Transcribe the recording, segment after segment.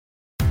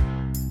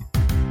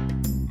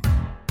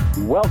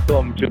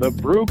Welcome to the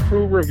Brew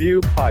Crew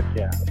Review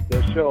Podcast,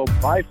 the show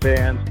by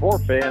fans for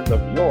fans of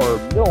your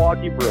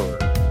Milwaukee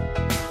Brewers.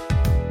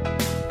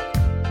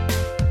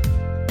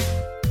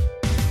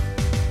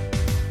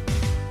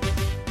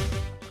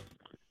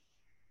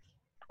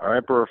 All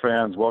right, Brewer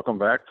fans, welcome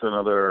back to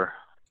another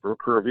Brew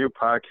Crew Review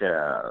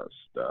Podcast.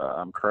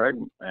 I'm Craig,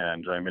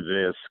 and joining me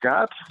today is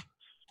Scott.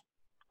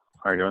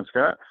 How are you doing,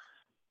 Scott?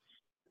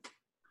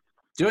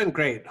 Doing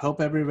great. Hope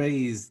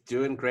everybody's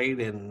doing great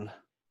in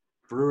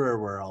Brewer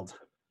world.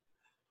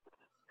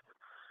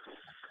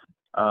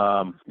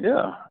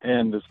 Yeah,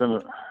 and it's been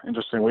an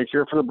interesting week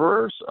here for the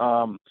Brewers.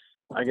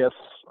 I guess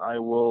I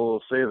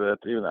will say that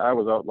even I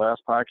was out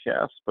last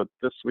podcast, but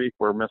this week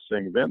we're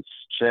missing Vince,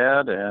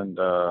 Chad, and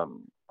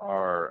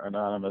our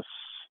anonymous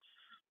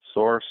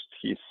source,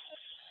 Keith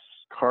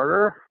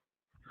Carter,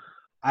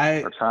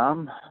 or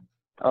Tom.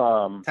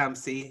 Tom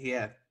C.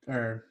 Yeah.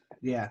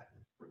 Yep.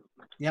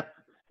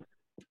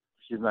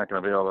 He's not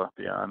going to be able to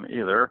be on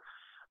either.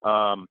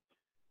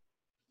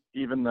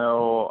 Even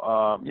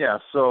though,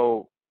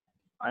 so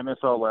I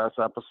missed out last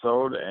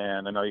episode,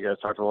 and I know you guys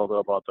talked a little bit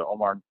about the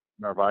Omar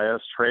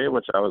Narvaez trade,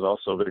 which I was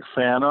also a big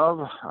fan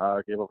of.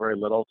 Gave up very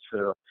little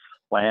to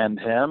land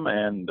him,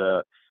 and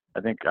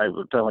I think I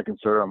would definitely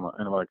consider him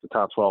in like the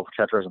top 12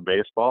 catchers in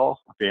baseball.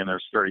 Being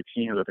there's 30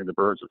 teams, I think the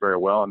Brewers are very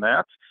well in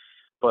that.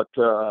 But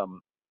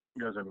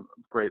there's a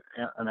great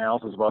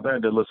analysis about that. I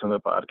did listen to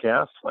the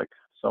podcast, like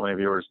so many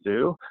viewers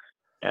do.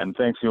 And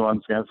thanks you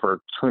once again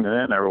for tuning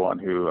in, everyone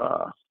who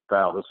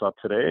dialed this up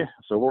today.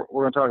 So we're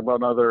going to talk about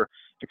another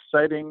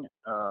exciting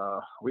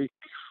week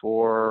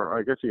for,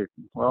 I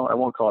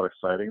won't call it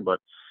exciting, but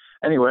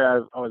anyway,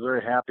 I was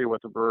very happy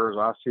with the Brewers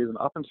off season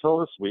up until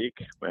this week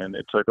when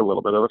it took a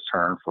little bit of a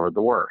turn for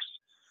the worse.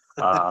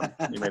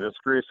 You may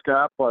disagree,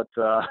 Scott, but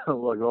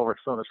we'll go over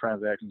some of the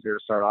transactions here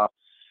to start off.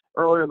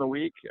 Earlier in the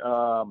week,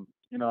 there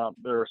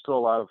were still a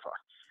lot of,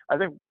 I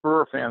think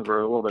Brewer fans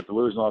were a little bit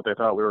delusional if they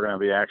thought we were going to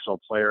be actual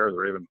players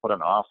or even put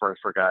in offers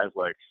for guys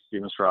like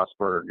Steven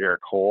Strasburg or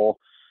Garrett Cole,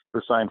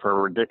 who signed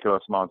for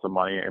ridiculous amounts of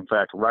money, in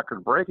fact,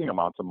 record-breaking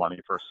amounts of money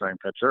for a starting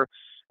pitcher.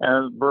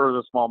 And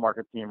Brewers, a small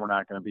market team, we're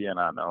not going to be in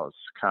on those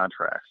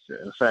contracts.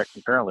 In fact,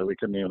 apparently we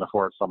couldn't even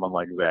afford someone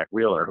like Zach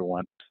Wheeler, who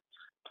went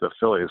to the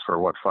Phillies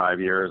for,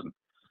 5 years and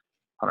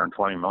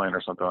 $120 million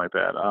or something like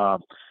that.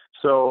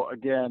 So,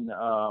 again,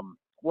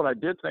 what I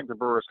did think the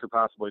Brewers could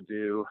possibly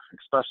do,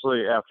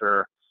 especially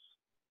after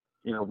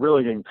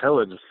really getting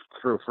pillaged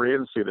through free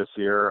agency this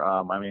year.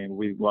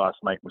 We lost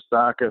Mike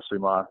Moustakas, we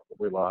lost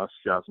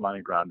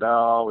Yasmani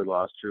Grandal, we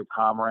lost Drew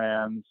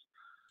Pomeranz,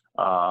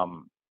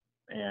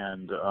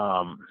 and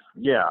a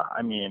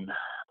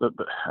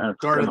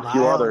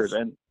few others,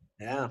 and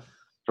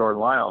Jordan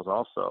Lyles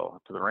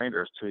also to the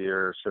Rangers, 2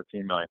 years,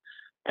 $15 million,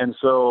 and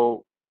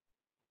so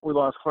we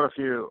lost quite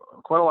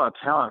a lot of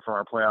talent from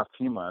our playoff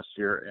team last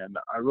year, and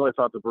I really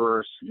thought the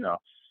Brewers,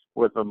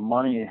 with the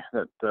money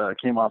that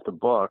came off the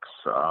books,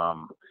 I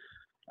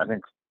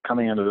think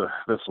coming into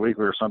this week,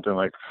 we were something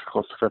like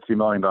close to $50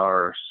 million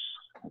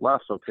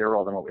less of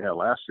payroll than what we had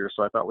last year.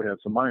 So I thought we had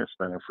some money to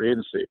spend in free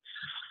agency.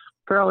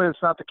 Apparently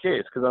it's not the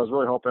case, because I was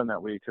really hoping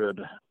that we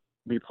could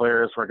be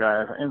players for a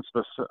guy, and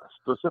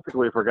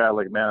specifically for a guy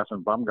like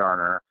Madison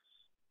Bumgarner,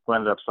 who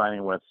ended up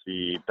signing with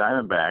the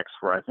Diamondbacks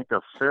for, I think,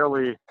 a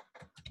fairly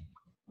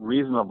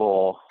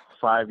reasonable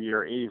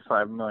 5-year,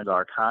 $85 million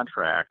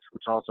contract,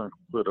 which also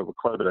included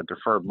quite a bit of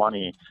deferred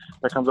money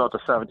that comes out to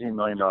 $17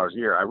 million a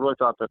year. I really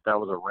thought that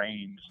was a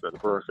range that the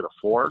Brewers could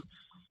afford.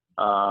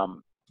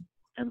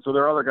 And so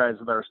there are other guys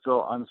that are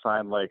still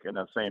unsigned, like in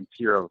the same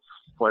tier of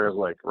players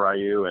like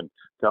Ryu and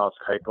Dallas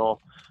Keuchel,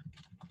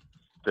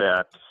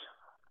 that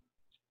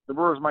the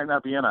Brewers might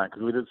not be in on,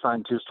 because we did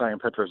sign 2 starting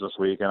pitchers this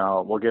week,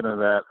 and we'll get into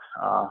that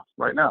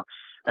right now.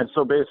 And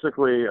so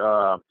basically,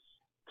 the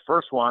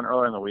first one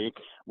earlier in the week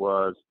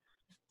was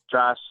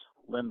Josh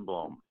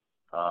Lindblom,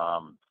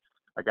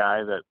 a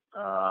guy that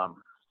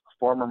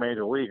former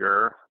major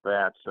leaguer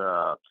that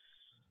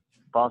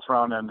bounced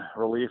around in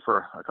relief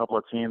for a couple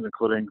of teams,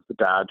 including the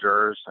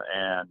Dodgers,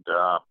 and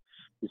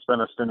he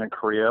spent a stint in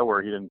Korea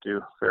where he didn't do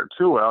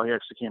too well. He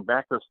actually came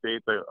back to the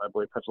States, I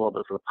believe, pitched a little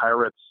bit for the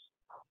Pirates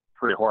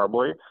pretty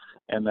horribly,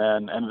 and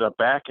then ended up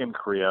back in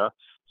Korea.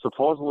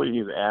 Supposedly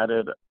he's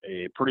added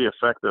a pretty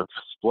effective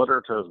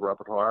splitter to his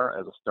repertoire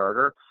as a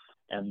starter.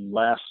 And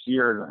last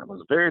year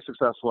was very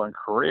successful in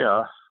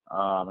Korea,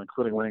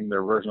 including winning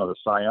their version of the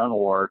Cy Young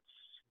Award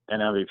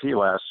and MVP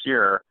last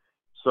year.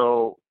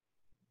 So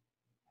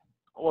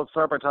let's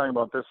start by talking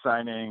about this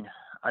signing.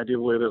 I do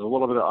believe there's a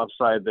little bit of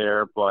upside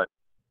there, but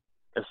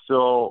it's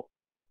still,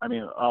 I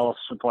also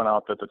should point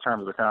out that the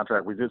terms of the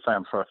contract, we did sign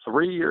him for a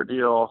 3-year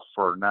deal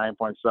for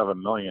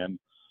 $9.7 million.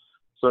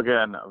 So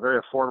again, a very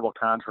affordable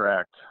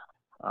contract.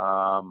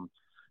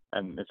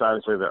 And it's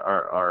obviously that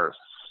our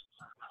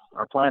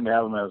plan to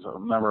have him as a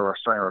member of our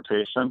starting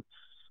rotation.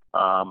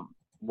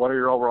 What are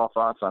your overall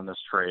thoughts on this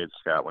trade,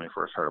 Scott, when you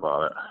first heard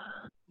about it?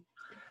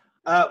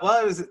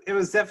 Well, it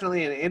was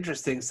definitely an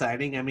interesting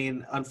signing.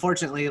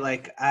 Unfortunately,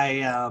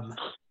 I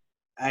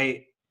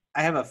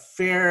have a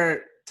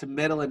fair to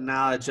middle in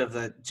knowledge of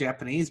the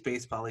Japanese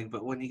baseball league,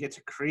 but when you get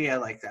to Korea,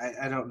 like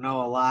I don't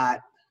know a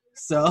lot.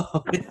 So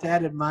with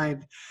that in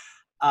mind,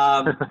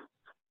 I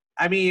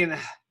mean,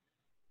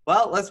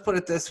 well, let's put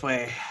it this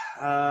way.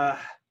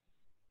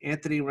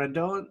 Anthony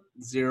Rendon,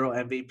 0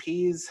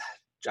 MVPs.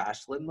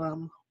 Josh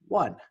Lindblom,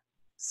 1.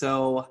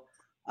 So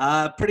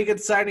pretty good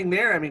signing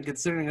there. I mean,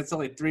 considering it's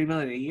only $3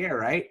 million a year,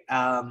 right?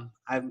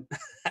 I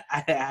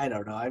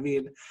don't know. I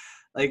mean,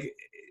 like,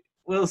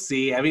 we'll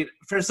see. I mean,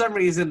 for some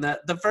reason,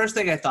 the first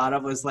thing I thought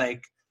of was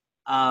like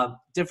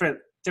different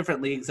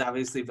leagues,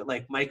 obviously, but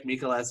like Mike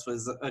Mikolas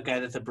was a guy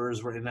that the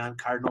Brewers were in on.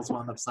 Cardinals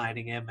wound up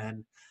signing him,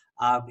 and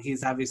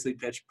he's obviously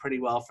pitched pretty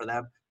well for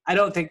them. I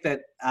don't think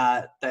that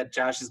that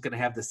Josh is going to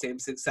have the same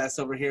success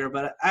over here,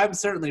 but I'm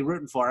certainly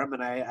rooting for him,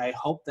 and I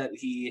hope that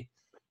he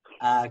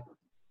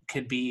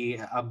can be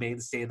a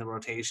mainstay in the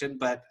rotation.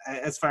 But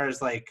as far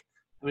as like,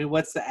 I mean,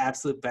 what's the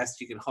absolute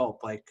best you can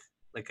hope? Like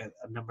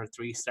a number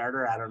 3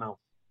 starter? I don't know.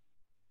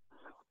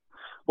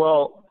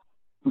 Well,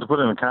 to put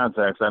it in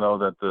context, I know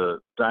that the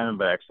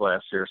Diamondbacks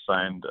last year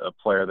signed a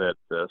player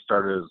that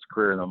started his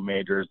career in the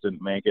majors,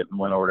 didn't make it, and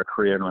went over to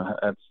Korea and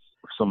had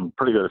some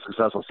pretty good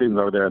successful seasons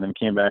over there, and then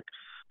came back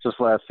just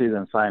last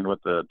season, signed with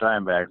the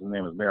Diamondbacks. His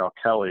name is Merrill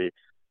Kelly,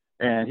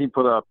 and he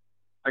put up,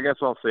 I guess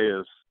I'll say,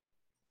 is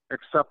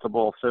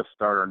acceptable 5th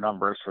starter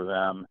numbers for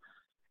them.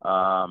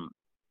 I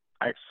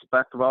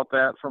expect about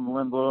that from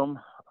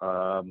Lindblom,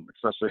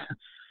 especially –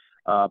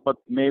 but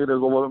maybe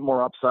there's a little bit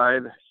more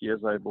upside. He is,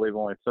 I believe,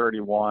 only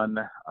 31.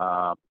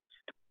 But,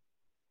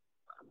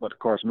 of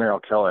course, Merrill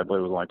Kelly, I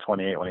believe, was only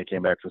 28 when he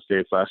came back to the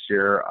States last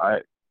year.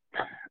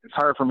 It's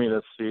hard for me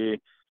to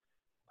see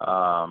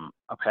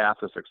a path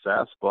to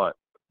success, but,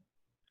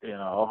 you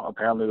know,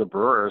 apparently the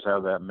Brewers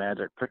have that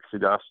magic pixie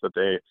dust that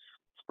they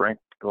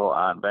sprinkle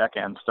on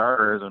back-end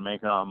starters and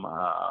make them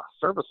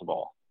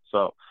serviceable.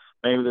 So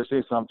maybe they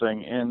see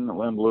something in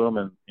Lindblom,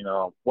 and, you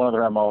know, one of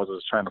their MOs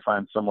is trying to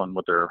find someone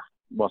with their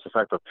most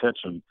effective pitch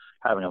and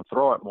having him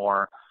throw it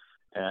more.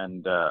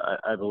 And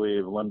I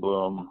believe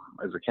Lindblom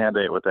is a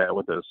candidate with that,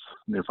 with his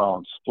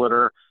newfound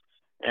splitter.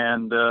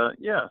 And,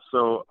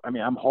 so, I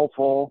mean, I'm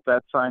hopeful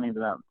that signing did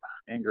not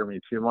anger me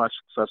too much,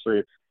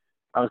 especially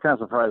I was kind of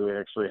surprised we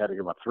actually had to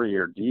give him a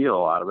 3-year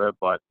deal out of it.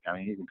 But, I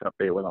mean, you can cut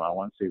bait with him on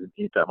one season,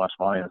 eat that much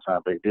money. It's not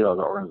a big deal as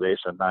an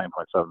organization,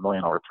 $9.7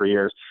 million over 3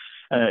 years.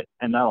 And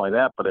not only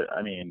that, but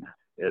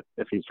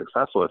if he's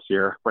successful this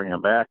year, bringing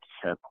him back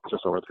at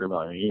just over $3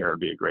 million a year would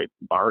be a great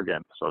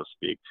bargain, so to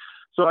speak.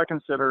 So I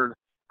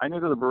knew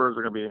that the Brewers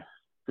were going to be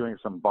doing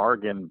some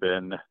bargain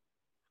bin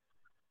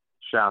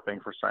shopping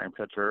for starting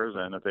pitchers,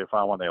 and if they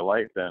found one they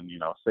liked, then, you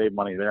know, save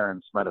money there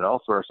and spend it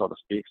elsewhere, so to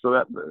speak. So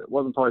that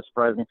wasn't totally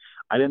surprising.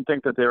 I didn't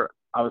think that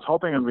I was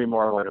hoping it would be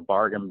more like a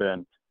bargain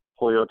bin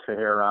Julio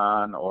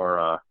Teheran or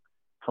a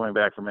coming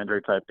back from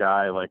injury type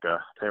guy like a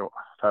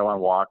Taiwan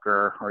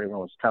Walker, or even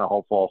was kind of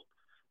hopeful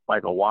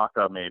Michael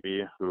Wacha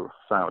maybe, who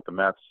signed with the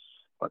Mets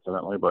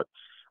coincidentally. But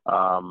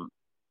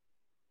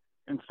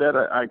instead,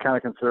 I kind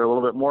of consider a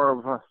little bit more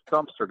of a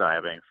dumpster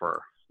diving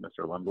for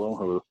Mr. Lindblom,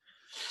 who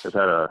has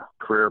had a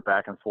career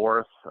back and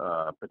forth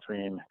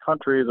between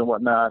countries and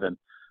whatnot, and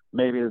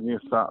maybe his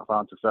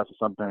newfound success is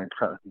something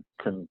that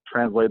can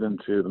translate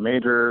into the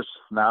majors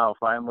now,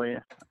 finally,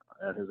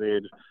 at his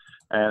age.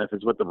 And if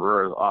it's with the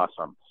Brewers,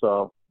 awesome.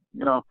 So,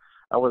 you know,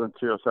 I wasn't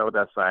too upset with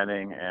that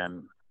signing,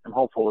 and I'm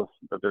hopeful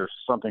that there's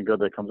something good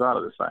that comes out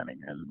of the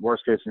signing. And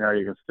worst case scenario,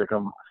 you can stick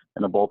him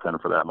in the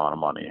bullpen for that amount of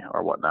money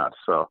or whatnot.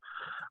 So,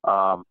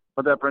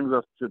 but that brings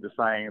us to the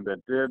signing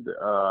that did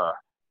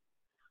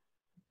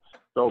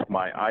stoke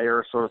my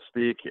ire, so to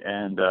speak,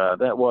 and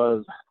that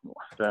was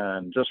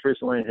then just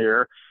recently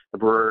here, the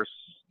Brewers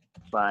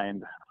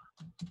signed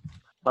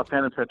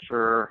left-handed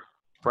pitcher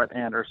Brett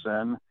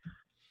Anderson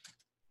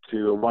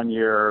to a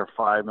 1-year,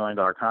 $5 million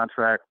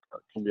contract.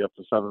 It can be up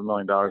to $7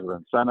 million with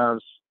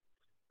incentives.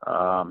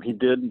 He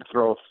did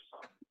throw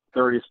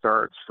 30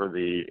 starts for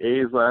the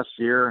A's last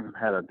year and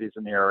had a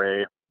decent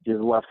ERA. He's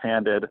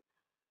left-handed.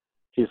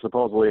 He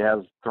supposedly has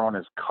thrown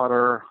his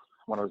cutter,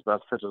 one of his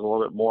best pitches, a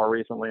little bit more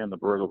recently, and the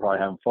Brewers will probably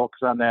have him focus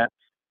on that.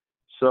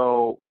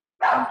 So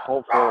I'm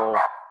hopeful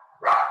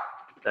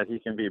that he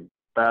can be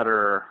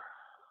better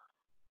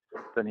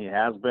than he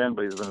has been,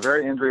 but he's been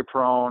very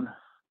injury-prone,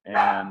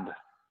 and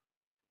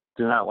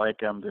do not like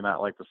him, do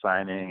not like the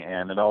signing,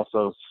 and it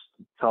also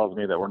tells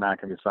me that we're not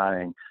going to be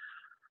signing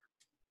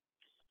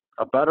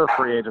a better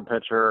free agent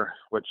pitcher,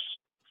 which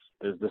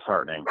is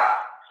disheartening,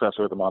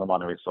 especially with the amount of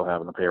money we still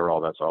have in the payroll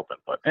that's open.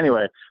 But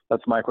anyway,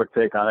 that's my quick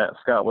take on it.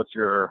 Scott, what's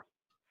your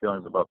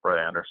feelings about Brett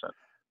Anderson?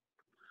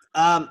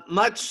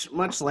 Much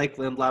like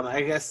Lindblom,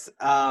 I guess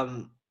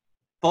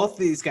both of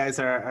these guys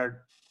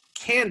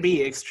can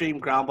be extreme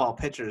ground ball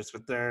pitchers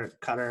with their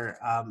cutter.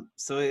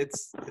 So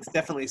it's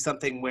definitely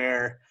something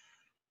where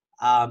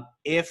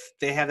if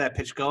they have that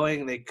pitch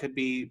going, they could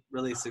be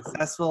really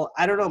successful.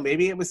 I don't know.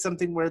 Maybe it was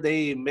something where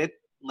they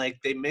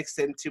mixed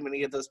in too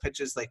many of those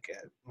pitches.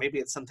 Maybe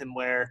it's something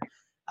where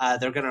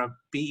they're going to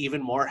be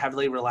even more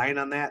heavily reliant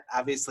on that.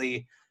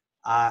 Obviously,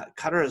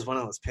 Cutter is one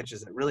of those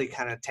pitches that really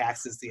kind of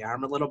taxes the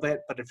arm a little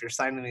bit. But if you're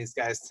signing these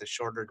guys to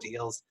shorter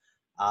deals,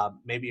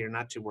 maybe you're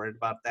not too worried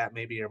about that.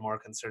 Maybe you're more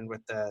concerned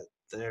with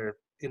their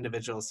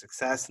individual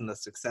success and the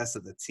success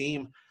of the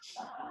team.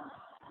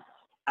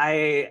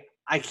 I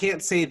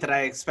can't say that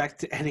I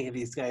expect any of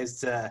these guys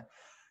to,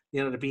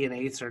 to be an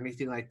ace or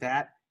anything like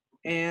that.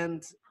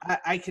 And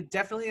I could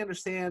definitely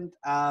understand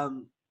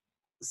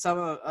some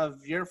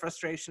of your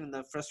frustration and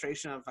the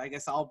frustration of, I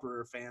guess, all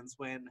Brewer fans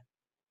when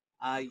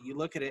you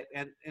look at it.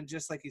 And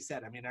just like you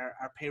said, I mean,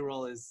 our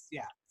payroll is,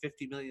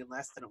 $50 million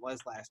less than it was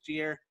last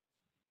year.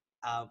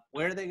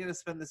 Where are they going to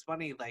spend this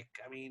money? Like,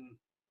 I mean,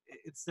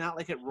 it's not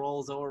like it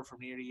rolls over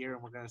from year to year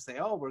and we're going to say,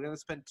 oh, we're going to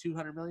spend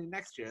 $200 million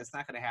next year. It's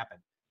not going to happen.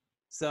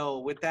 So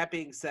with that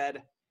being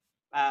said,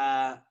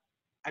 I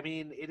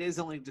mean, it is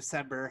only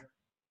December.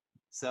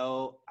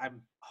 So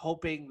I'm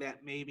hoping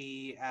that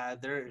maybe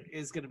there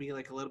is going to be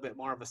like a little bit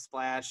more of a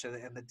splash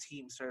and the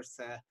team starts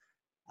to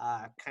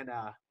kind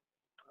of,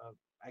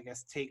 I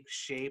guess, take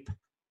shape,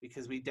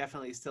 because we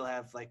definitely still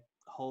have like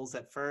holes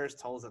at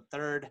first, holes at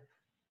third.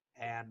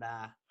 And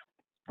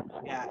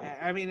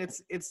I mean,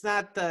 it's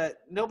not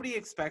nobody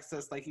expects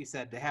us, like you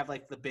said, to have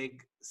like the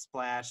big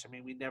splash. I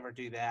mean, we never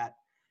do that.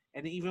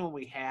 And even when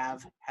we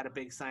have had a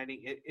big signing,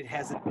 it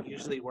hasn't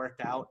usually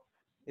worked out.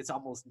 It's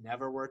almost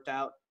never worked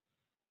out.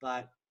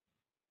 But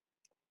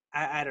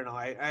I don't know.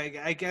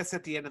 I guess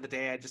at the end of the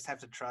day, I just have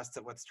to trust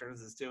that what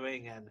Stearns is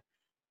doing. And,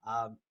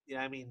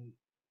 I mean,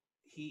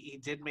 he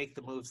did make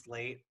the moves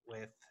late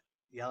with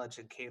Yelich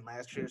and Kane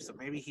last year. So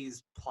maybe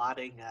he's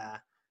plotting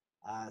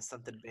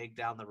something big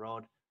down the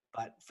road.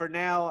 But for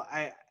now,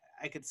 I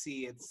could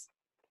see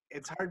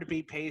it's hard to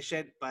be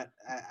patient, but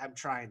I'm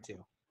trying to.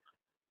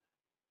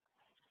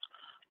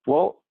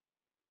 Well,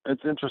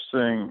 it's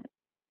interesting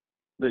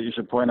that you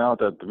should point out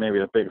that maybe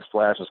a big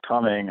splash is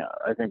coming.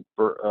 I think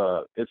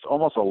it's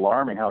almost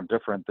alarming how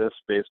different this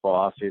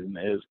baseball offseason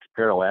is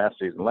compared to last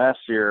season. Last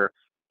year,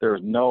 there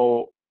was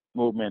no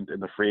movement in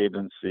the free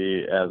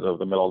agency as of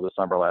the middle of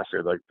December last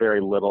year, like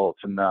very little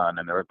to none.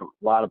 And there were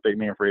a lot of big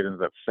name free agents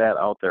that sat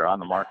out there on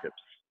the market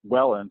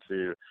well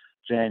into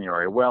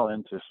January, well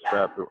into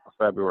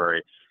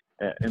February,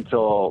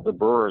 until the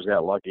Brewers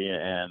got lucky,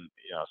 and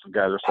some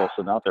guys are still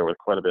sitting out there with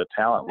quite a bit of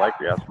talent, like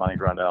the Yasmani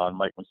Grandal and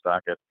Mike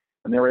Moustakas,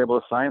 and they were able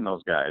to sign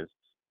those guys.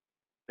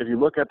 If you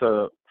look at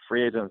the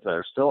free agents that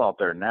are still out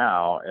there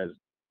now, as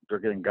they're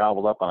getting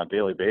gobbled up on a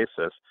daily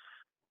basis,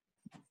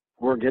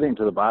 we're getting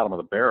to the bottom of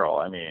the barrel.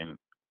 I mean,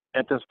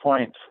 at this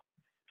point,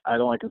 I'd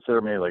only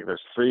consider maybe like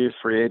there's 3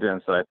 free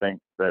agents that I think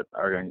that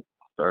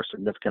are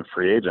significant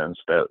free agents,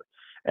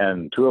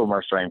 and 2 of them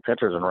are starting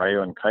pitchers in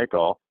Ryu and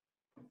Keuchel,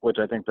 which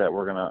I think that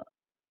we're going to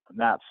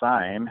not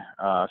sign.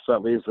 So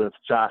that leaves with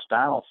Josh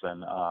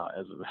Donaldson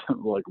as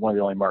like one of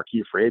the only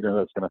marquee free agents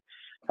that's going to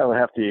have a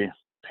hefty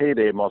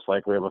payday, most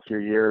likely, of a few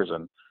years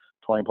and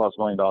 $20+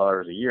 million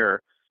a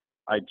year.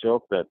 I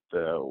joke that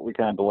we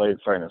kind of delayed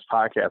starting this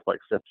podcast like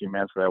 15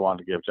 minutes because I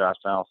wanted to give Josh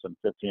Donaldson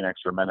 15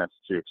 extra minutes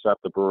to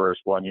accept the Brewers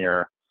 1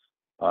 year,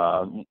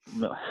 $9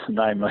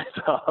 million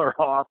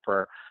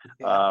offer,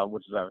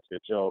 which is obviously a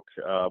joke.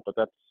 But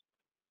that's,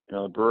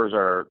 the Brewers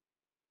are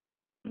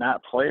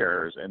not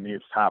players in these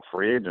top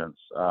free agents.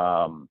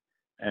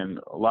 And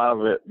a lot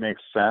of it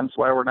makes sense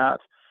why we're not.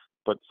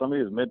 But some of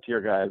these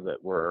mid-tier guys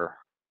that we're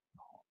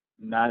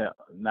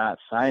not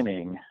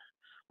signing,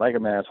 like a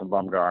Madison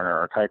Bumgarner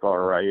or Keuchel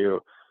or Ryu,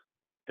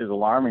 is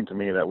alarming to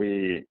me that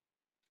we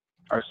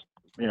are,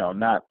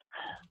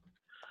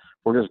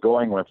 we're just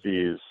going with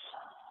these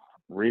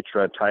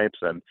retread types.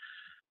 And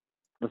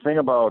the thing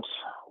about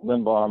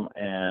Lindblom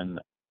and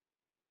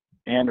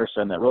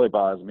Anderson that really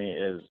bothers me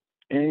is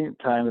any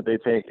time that they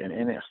take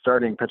an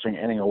starting pitching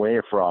inning away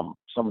from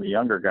some of the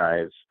younger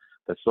guys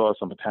that still have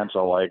some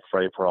potential, like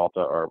Freddie Peralta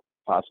or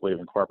possibly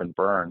even Corbin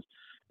Burns,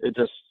 it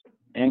just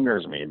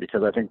angers me,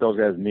 because I think those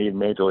guys need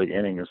major league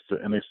innings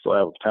and they still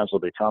have potential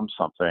to become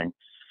something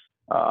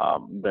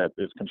that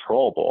is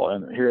controllable.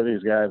 And here are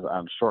these guys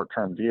on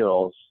short-term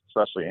deals,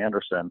 especially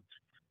Anderson,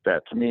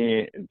 that to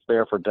me it's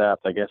there for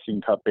depth. I guess you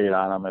can cut bait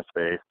on them if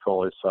they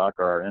totally suck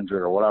or are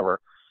injured or whatever.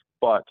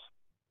 But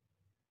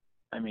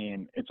I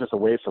mean, it's just a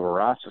waste of a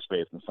roster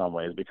space in some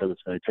ways, because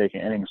it's going to be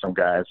taking innings from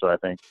guys that I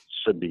think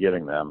should be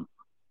getting them.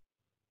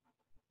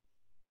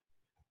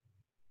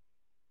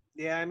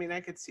 Yeah, I mean,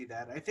 I could see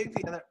that. I think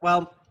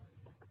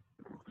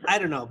I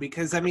don't know,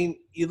 because, I mean,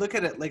 you look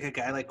at it like a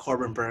guy like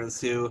Corbin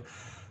Burns, who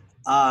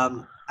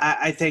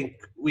I think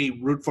we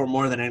root for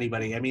more than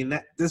anybody. I mean,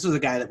 this was a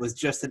guy that was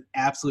just an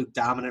absolute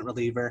dominant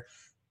reliever.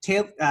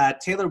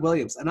 Taylor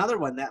Williams, another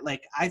one that,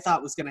 like, I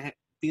thought was going to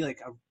be like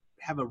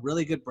have a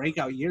really good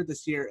breakout year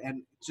this year,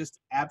 and just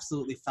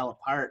absolutely fell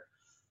apart.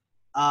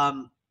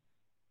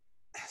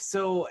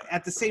 So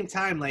at the same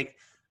time, like,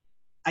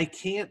 I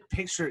can't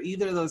picture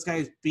either of those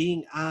guys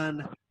being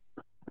on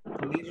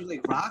the major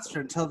league roster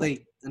until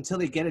they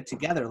get it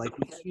together. Like,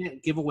 we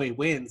can't give away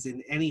wins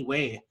in any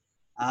way.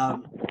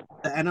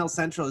 The NL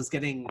Central is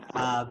getting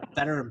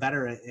better and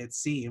better, it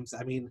seems.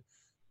 I mean,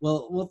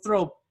 we'll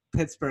throw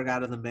Pittsburgh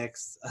out of the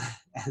mix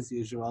as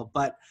usual,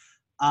 but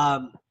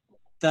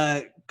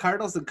The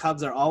Cardinals and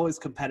Cubs are always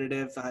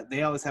competitive.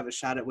 They always have a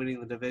shot at winning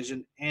the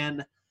division.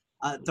 And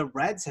the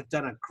Reds have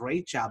done a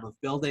great job of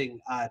building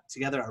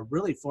together a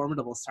really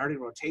formidable starting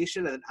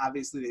rotation. And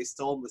obviously they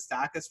stole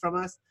Moustakas from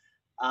us.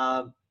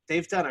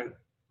 They've done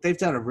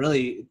a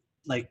really,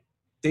 like,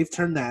 they've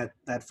turned that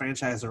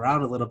franchise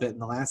around a little bit in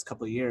the last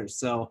couple of years.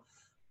 So,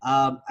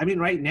 I mean,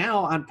 right now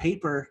on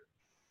paper,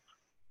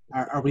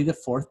 are we the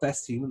fourth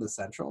best team in the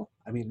Central?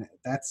 I mean,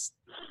 that's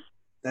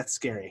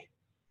scary.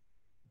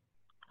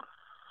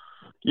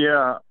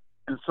 Yeah,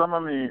 and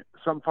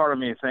some part of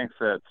me thinks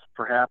that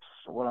perhaps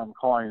what I'm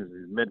calling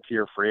these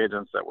mid-tier free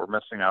agents that we're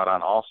missing out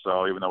on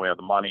also, even though we have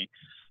the money,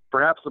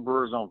 perhaps the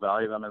Brewers don't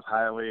value them as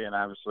highly, and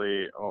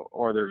obviously,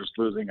 or they're just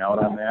losing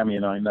out on them. You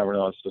know, you never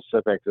know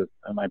specifics. It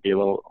might be a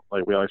little,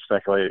 like we always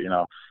speculate, you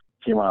know,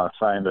 team want to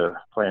sign to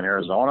play in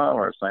Arizona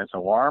where it's nice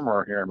and warm,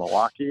 or here in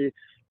Milwaukee,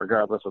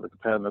 regardless of the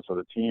competitiveness of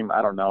the team.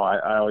 I don't know.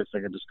 I always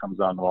think it just comes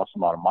down to the most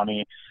amount of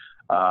money.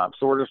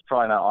 So we're just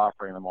probably not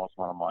offering the most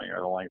amount of money or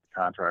the length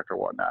of contract or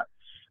whatnot.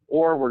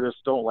 Or we just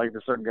don't like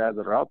the certain guys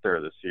that are out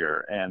there this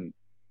year. And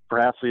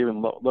perhaps we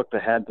even looked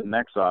ahead to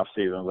next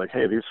offseason, like,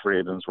 hey, these free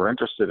agents we're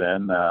interested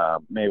in,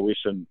 maybe we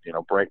should, you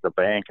know, break the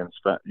bank and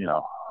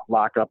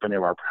lock up any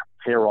of our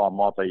payroll and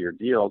multi-year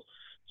deals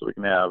so we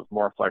can have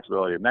more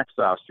flexibility next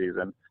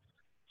offseason.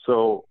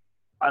 So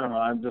I don't know.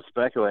 I'm just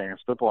speculating and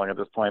spitballing at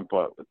this point,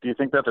 but do you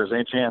think that there's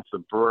any chance the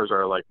Brewers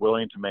are like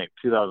willing to make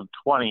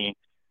 2020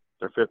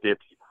 their 50th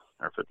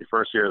or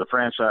 51st year of the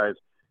franchise,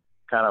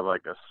 kind of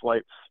like a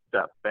slight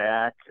step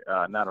back,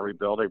 not a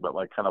rebuilding, but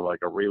like kind of like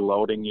a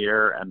reloading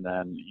year, and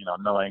then, you know,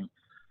 knowing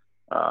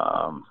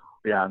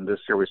beyond this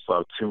year we still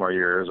have 2 more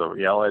years of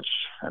Yelich,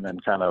 and then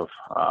kind of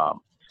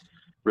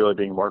really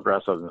being more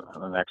aggressive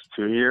in the next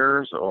 2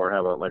 years, or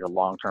have a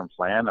long-term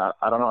plan.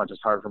 I don't know. It's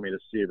just hard for me to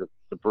see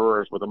the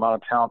Brewers, with the amount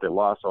of talent they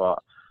lost,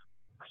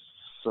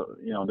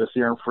 this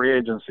year in free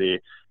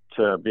agency,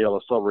 to be able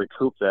to still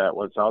recoup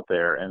what's out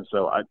there. And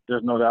so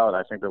there's no doubt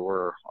I think that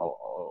we're a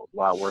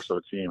lot worse of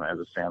a team as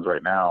it stands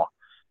right now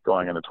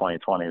going into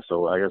 2020.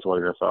 So I guess what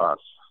are your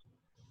thoughts?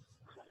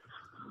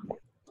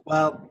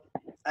 Well,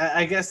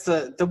 I guess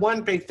the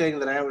one big thing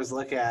that I always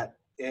look at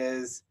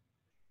is,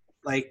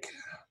 like,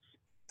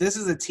 this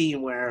is a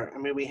team where, I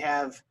mean, we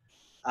have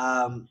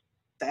the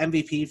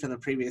MVP from the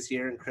previous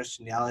year in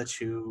Christian Yelich,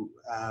 who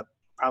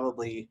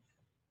probably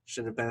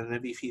should have been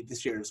an MVP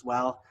this year as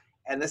well.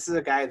 And this is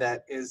a guy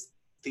that is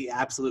the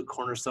absolute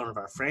cornerstone of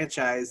our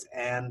franchise.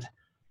 And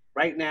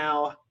right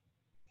now,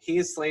 he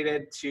is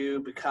slated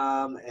to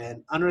become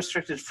an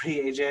unrestricted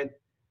free agent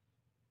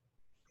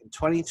in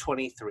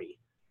 2023.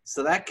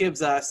 So that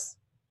gives us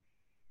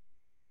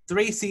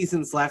 3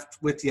 seasons left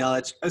with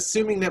Yelich,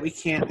 assuming that we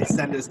can't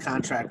extend his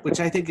contract,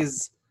 which I think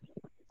it's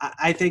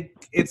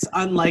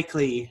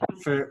unlikely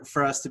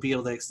for us to be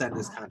able to extend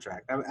his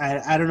contract.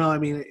 I don't know. I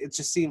mean, it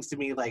just seems to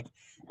me like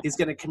he's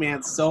going to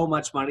command so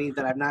much money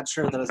that I'm not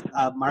sure that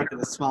a market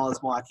as small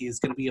as Milwaukee is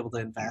going to be able to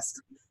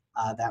invest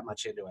that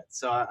much into it.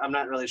 So I'm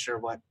not really sure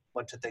what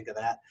to think of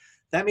that.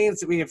 That means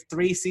that we have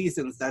 3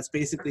 seasons. That's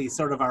basically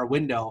sort of our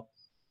window.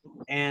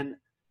 And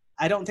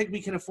I don't think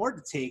we can afford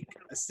to take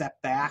a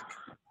step back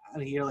on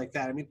a year like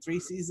that. I mean, 3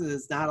 seasons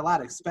is not a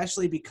lot,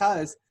 especially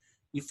because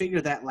you figure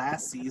that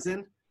last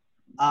season,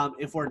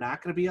 if we're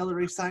not going to be able to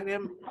re-sign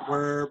him,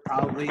 we're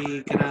probably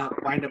going to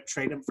wind up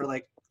trading him for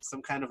like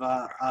some kind of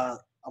a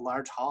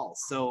large haul.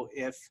 So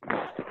if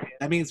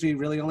that means we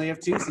really only have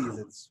 2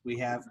 seasons, we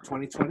have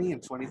 2020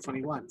 and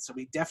 2021. So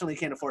we definitely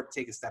can't afford to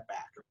take a step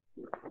back.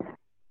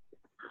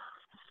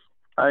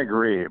 I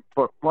agree.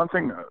 But one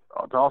thing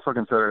to also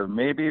consider is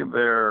maybe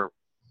they're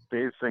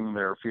basing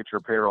their future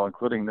payroll,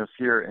 including this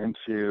year,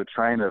 into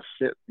trying to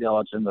fit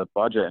Yelich in the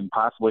budget and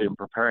possibly in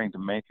preparing to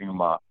making him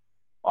an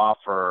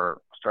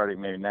offer starting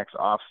maybe next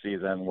off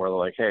season, where they're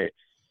like, hey,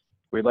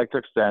 we'd like to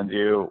extend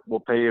you. We'll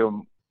pay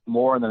you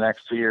more in the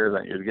next 2 years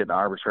than you'd get in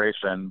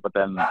arbitration, but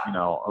then, you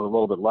know, a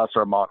little bit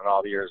lesser amount in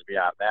all the years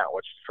beyond that,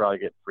 which you probably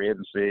get free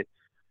agency,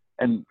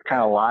 and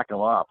kind of lock him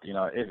up. You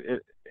know,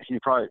 he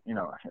probably, you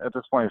know, at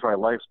this point, he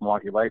probably likes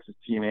Milwaukee, likes his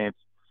teammates.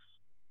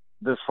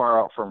 This far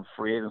out from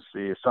free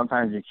agency,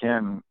 sometimes you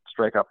can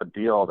strike up a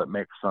deal that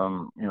makes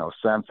some, you know,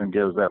 sense and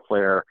gives that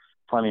player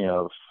plenty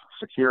of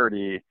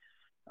security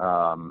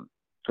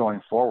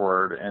going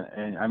forward.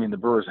 And I mean, the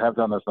Brewers have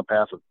done this in the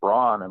past with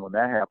Braun, and when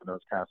that happened, it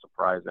was kind of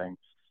surprising,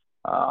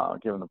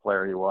 given the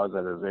player he was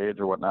at his age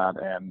or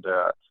whatnot. And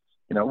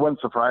you know, it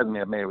wouldn't surprise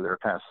me if maybe they were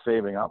kind of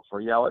saving up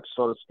for Yelich,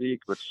 so to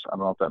speak, which I don't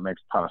know if that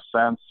makes a ton of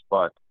sense.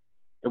 But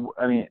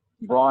I mean,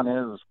 Braun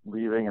is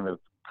leaving and his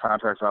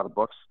contract's out of the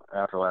books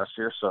after last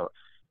year, so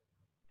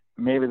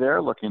maybe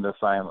they're looking to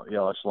sign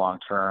Yelich long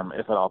term,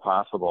 if at all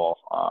possible.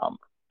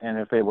 And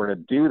if they were to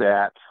do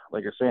that,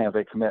 like you're saying, if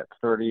they commit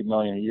 $30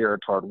 million a year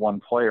toward one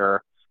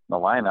player in the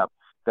lineup,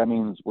 that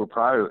means we're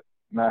probably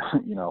not,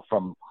 you know,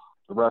 from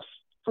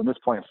this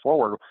point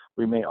forward,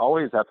 we may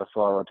always have to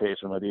fill our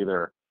rotation with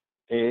either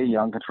A,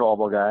 young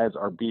controllable guys,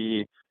 or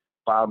B,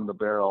 bottom of the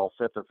barrel,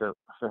 fourth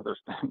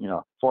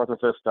or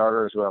fifth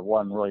starters who have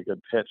one really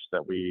good pitch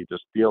that we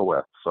just deal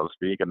with, so to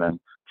speak, and then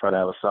try to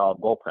have a solid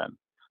bullpen.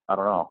 I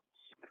don't know.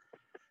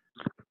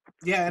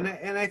 Yeah,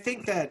 and I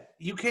think that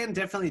you can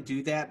definitely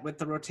do that with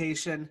the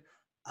rotation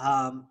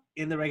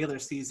in the regular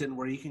season,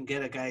 where you can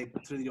get a guy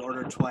through the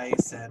order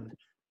twice and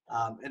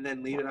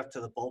then leave it up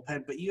to the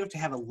bullpen. But you have to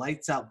have a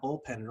lights out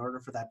bullpen in order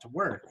for that to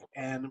work.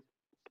 And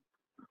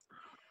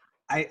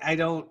I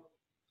don't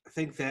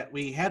think that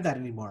we have that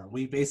anymore.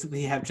 We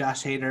basically have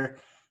Josh Hader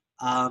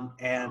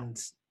and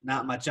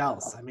not much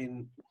else. I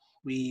mean,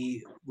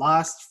 we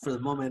lost for the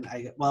moment.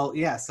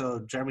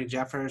 So Jeremy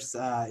Jeffers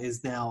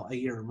is now a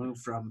year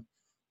removed from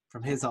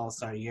his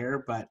All-Star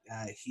year, but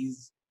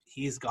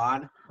he's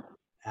gone.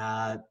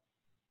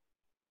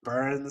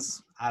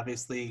 Burns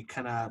obviously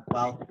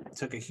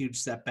took a huge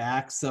step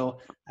back. So,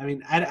 I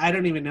mean, I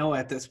don't even know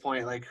at this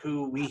point, like,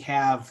 who we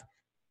have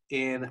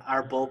in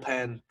our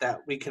bullpen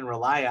that we can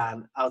rely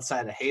on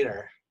outside of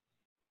Hader.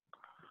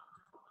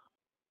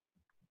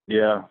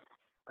 Yeah.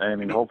 I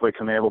mean, hopefully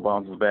Knebel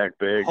bounces back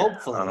big.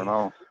 Hopefully. I don't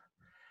know.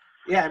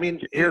 Yeah, I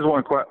mean, here's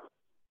one question.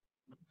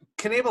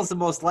 Knebel's the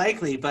most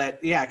likely,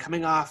 but yeah,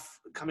 coming off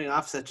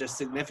such a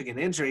significant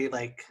injury,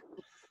 like,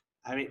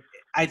 I mean,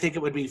 I think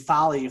it would be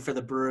folly for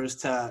the Brewers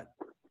to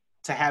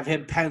have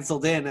him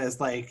penciled in as,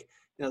 like,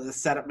 you know, the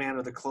setup man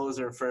or the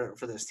closer for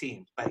this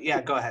team. But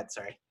yeah, go ahead.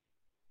 Sorry.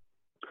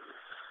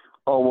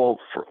 Oh,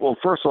 well,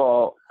 first of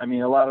all, I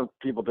mean, a lot of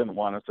people didn't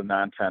want us to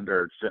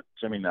non-tender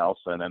Jimmy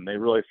Nelson, and they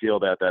really feel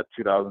that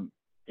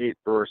 2008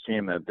 Brewers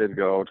team that did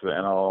go to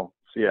the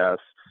NLCS,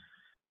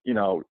 you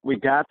know, we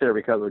got there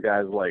because of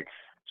guys like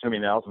Jimmy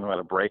Nelson, who had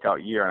a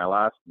breakout year, and a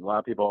lot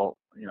of people,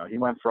 you know, he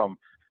went from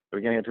the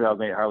beginning of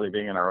 2008 hardly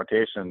being in our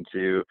rotation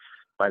to,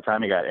 by the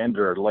time he got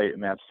injured late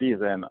in that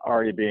season,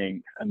 already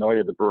being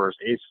anointed the Brewers'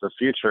 ace of the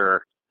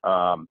future.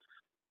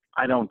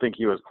 I don't think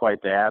he was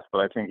quite that,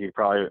 but I think he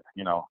probably,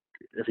 you know,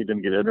 if he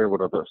didn't get injured, would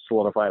have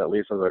solidified at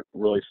least as a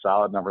really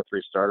solid number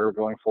 3 starter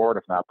going forward,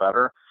 if not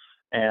better.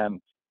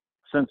 And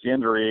since the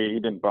injury, he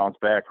didn't bounce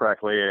back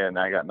correctly, and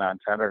I got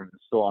non-tender and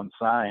still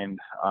unsigned.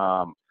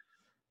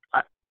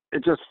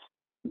 It just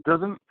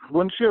doesn't.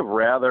 Wouldn't you have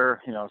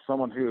rather, you know,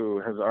 someone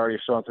who has already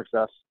shown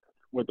success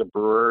with the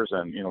Brewers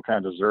and, you know,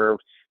 kind of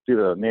deserved, due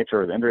to the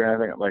nature of the injury, I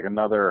think, like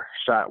another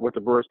shot with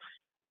the Brewers?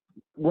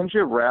 Wouldn't you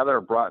have rather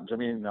brought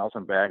Jimmy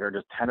Nelson back or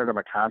just tendered him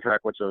a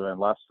contract which would have been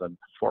less than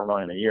 $4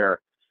 million a year,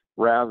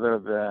 rather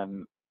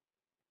than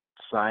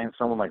sign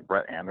someone like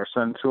Brett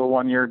Anderson to a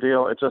 1-year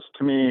deal? It just,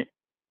 to me,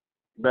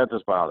 that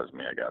just bothers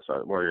me, I guess.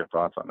 What are your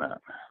thoughts on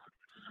that?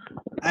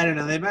 I don't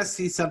know. They must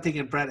see something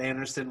in Brett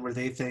Anderson where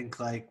they think,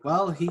 like,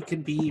 well, he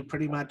can be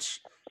pretty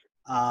much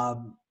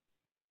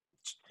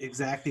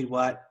exactly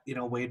what, you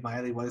know, Wade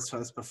Miley was to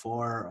us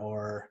before,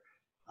 or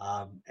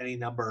any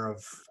number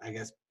of, I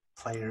guess,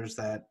 players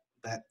that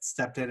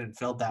stepped in and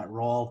filled that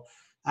role.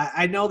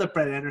 I know that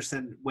Brett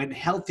Anderson, when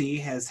healthy,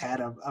 has had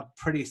a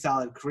pretty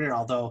solid career,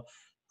 although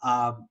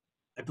I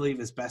believe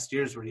his best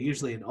years were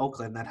usually in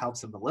Oakland. That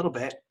helps him a little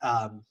bit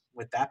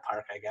with that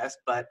park, I guess.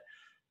 But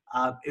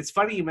it's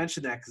funny you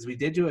mentioned that, because we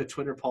did do a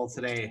Twitter poll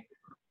today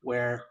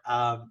where,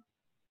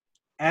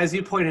 as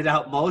you pointed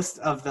out, most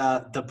of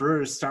the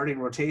Brewers starting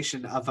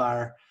rotation of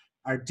our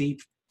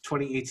deep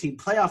 2018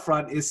 playoff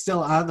run is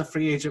still on the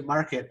free agent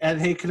market, and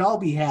they could all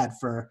be had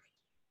for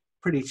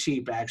pretty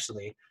cheap,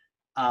 actually.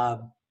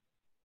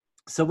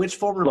 So which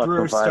former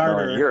Brewer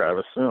starter? A year, I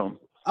would assume.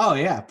 Oh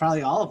yeah,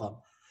 probably all of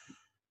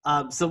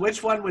them. So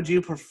which one would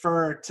you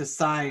prefer to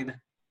sign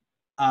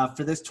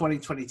for this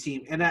 2020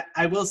 team? And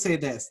I will say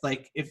this,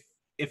 like, if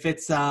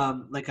it's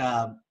like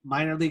a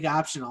minor league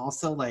option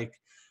also, like,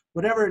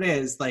 whatever it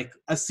is, like,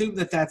 assume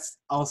that that's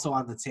also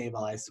on the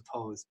table, I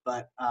suppose.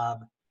 But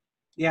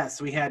yeah,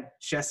 so we had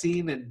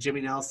Chessin and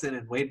Jimmy Nelson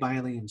and Wade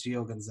Miley and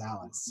Gio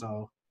Gonzalez.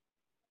 So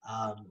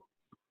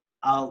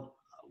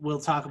we'll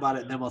talk about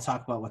it, and then we'll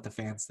talk about what the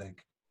fans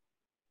think.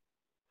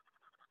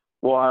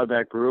 Well, out of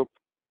that group,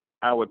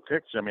 I would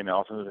pick Jimmy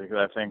Nelson,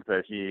 because I think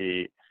that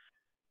he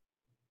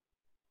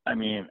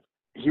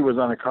was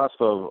on the cusp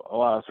of a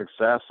lot of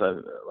success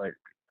at, like,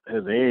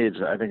 his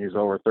age. I think he's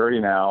over 30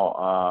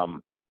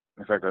 now.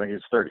 In fact, I think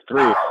he's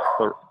 33.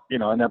 But, you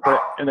know, in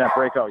that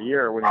breakout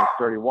year when he was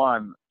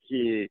 31,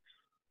 he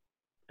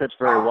pitched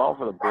very well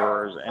for the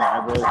Brewers, and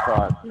I really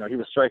thought, you know, he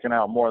was striking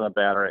out more than a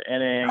batter an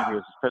inning. He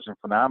was pitching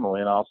phenomenally,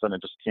 and all of a sudden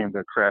it just came to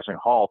a crashing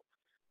halt,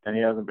 and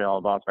he hasn't been able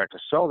to bounce back to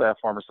show that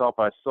for himself.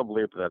 But I still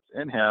believe that's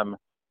in him.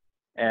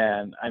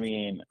 And I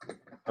mean,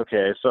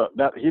 okay, so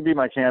that he'd be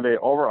my candidate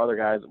over other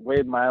guys.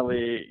 Wade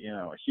Miley, you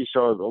know, he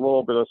showed a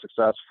little bit of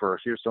success for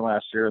Houston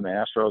last year in the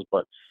Astros,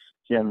 but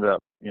he ended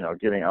up, you know,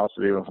 getting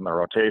ousted even from the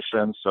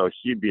rotation, so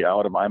he'd be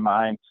out of my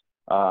mind.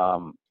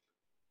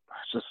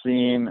 Just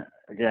seeing,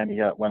 again, he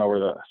went over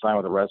the sign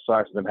with the Red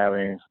Sox, didn't have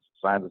any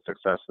signs of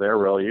success there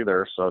really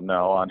either, so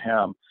no on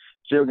him.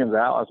 Gio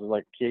Gonzalez is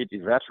like a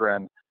KG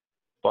veteran,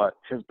 but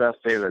his best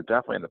days are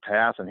definitely in the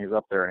past, and he's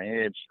up there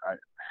in age.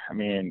 I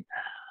mean,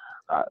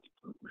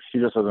 he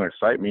just doesn't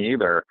excite me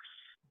either.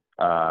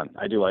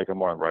 I do like him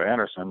more than Roy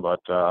Anderson, but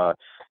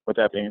with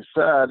that being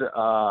said,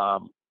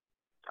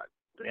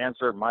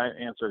 my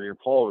answer to your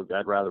poll is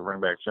I'd rather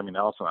bring back Jimmy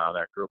Nelson out of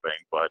that grouping,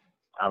 but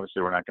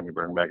obviously we're not going to be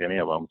bringing back any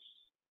of them.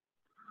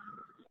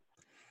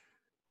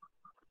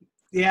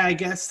 Yeah, I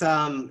guess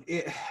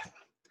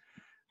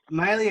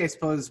Miley, I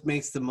suppose,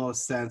 makes the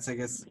most sense, I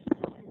guess.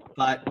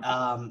 But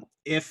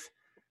if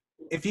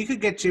you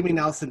could get Jimmy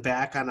Nelson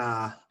back on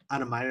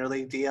a minor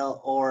league deal,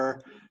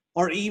 or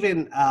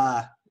even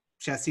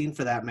Chassin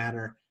for that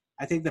matter,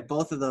 I think that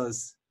both of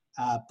those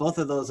are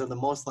the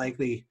most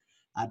likely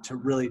to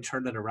really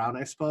turn it around,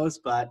 I suppose.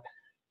 But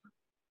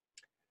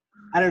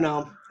I don't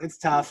know. It's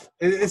tough.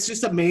 It's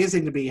just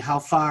amazing to me how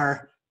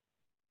far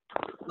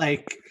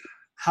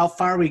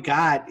we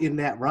got in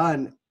that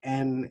run,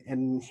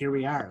 and here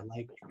we are.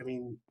 Like, I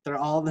mean, they're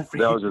all in the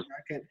free agent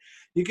market.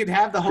 You could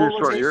have the whole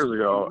rotation years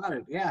ago.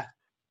 Yeah.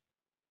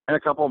 And a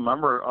couple of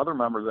other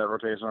members of that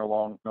rotation are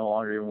no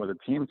longer even with the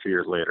team 2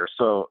 years later.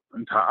 So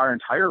our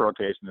entire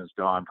rotation is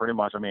gone pretty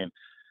much. I mean,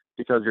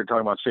 because you're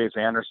talking about Chase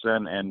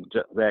Anderson and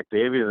Zach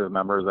Davies as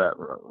members of that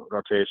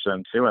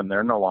rotation too, and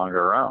they're no longer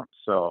around.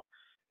 So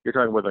you're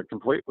talking with a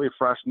completely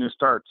fresh new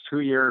start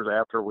 2 years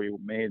after we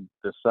made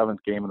the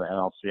 7th game of the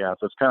NLCS.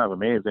 It's kind of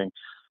amazing.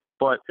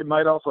 But it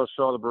might also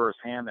show the Brewers'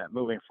 hand that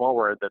moving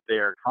forward that they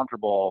are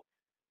comfortable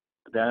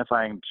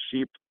identifying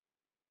cheap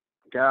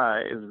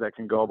guys that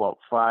can go about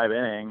 5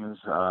 innings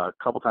a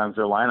couple times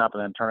their lineup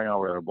and then turning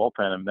over their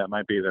bullpen, and that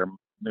might be their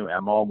new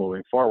MO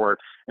moving forward.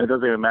 And it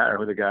doesn't even matter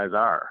who the guys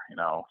are,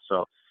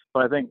 So,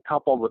 but I think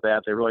coupled with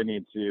that, they really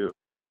need to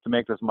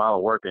make this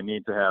model work. They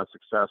need to have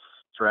success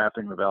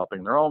drafting,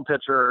 developing their own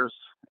pitchers,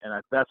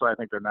 and that's why I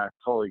think they're not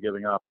totally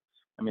giving up.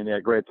 I mean, they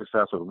had great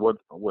success with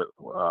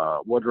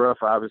Woodruff,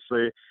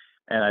 obviously,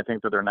 and I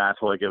think that they're not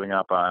totally giving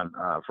up on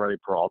Freddie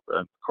Peralta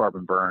and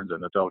Corbin Burns,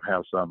 and that they'll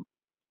have some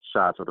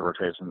shots at the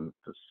rotation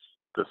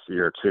this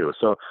year too.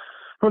 So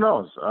who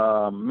knows?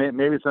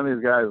 Maybe some of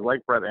these guys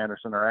like Brett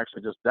Anderson are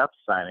actually just depth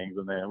signings,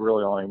 and they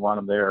really only want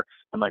them there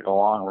in like a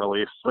long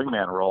relief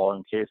swingman role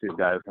in case these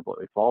guys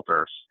completely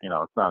falter.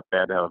 It's not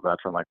bad to have a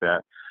veteran like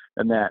that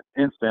in that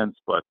instance,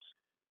 but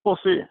we'll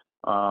see.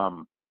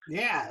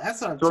 Yeah,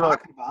 that's what I'm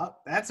talking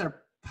about. That's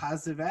our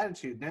positive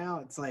attitude. Now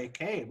it's like,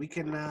 hey, we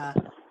can,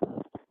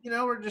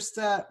 we're just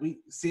we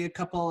see a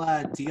couple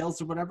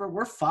deals or whatever.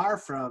 We're far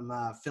from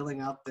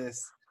filling out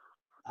this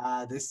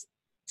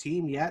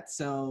team yet,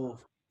 so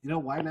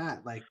why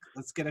not? Like,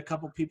 let's get a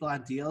couple people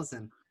on deals.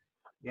 And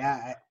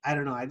yeah, I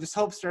don't know. I just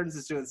hope Stearns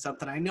is doing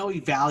something. I know he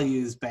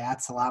values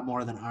bats a lot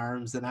more than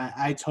arms, and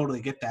I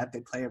totally get that.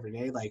 They play every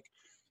day. Like,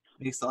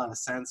 makes a lot of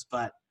sense.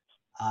 But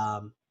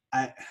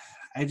I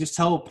just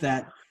hope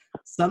that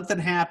something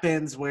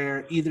happens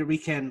where either we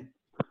can,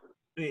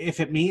 if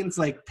it means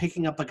like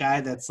picking up a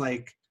guy that's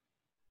like,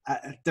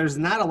 there's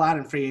not a lot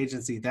in free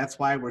agency. That's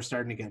why we're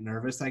starting to get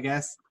nervous, I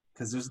guess,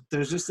 because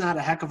there's just not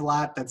a heck of a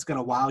lot that's going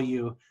to wow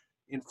you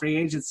in free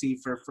agency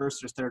for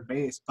first or third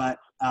base. But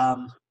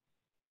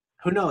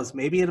who knows?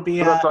 Maybe it'll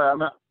be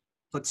a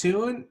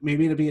platoon.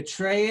 Maybe it'll be a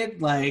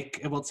trade. Like,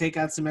 it will take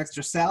on some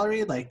extra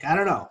salary. Like, I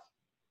don't know.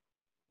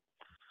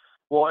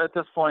 Well, at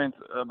this point,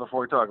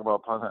 before we talk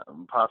about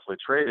possibly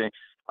trading,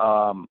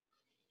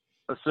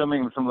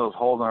 assuming some of those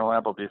holes in our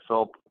lineup will be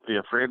filled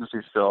via free agency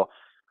still,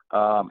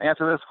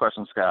 answer this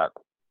question, Scott.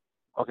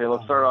 Okay,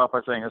 let's start off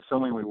by saying,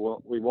 assuming we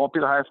won't be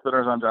the highest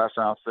bidders on Josh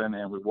Johnson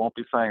and we won't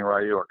be signing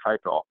Ryu or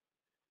Keuchel,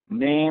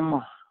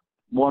 name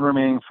one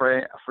remaining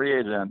free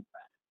agent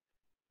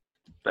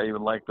that you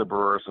would like the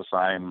Brewers to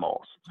sign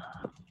most.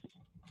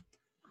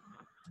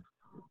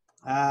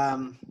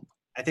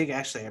 I think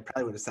actually I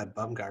probably would have said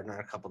Bumgarner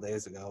a couple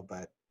days ago,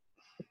 but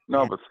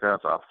no, but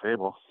Scott's off the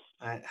table.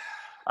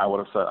 I would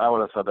have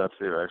said that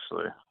too,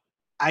 actually.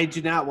 I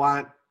do not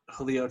want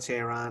Julio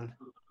Teheran.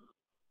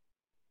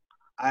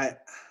 I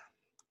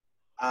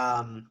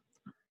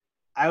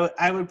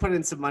would put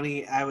in some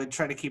money. I would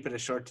try to keep it a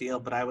short deal,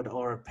 but I would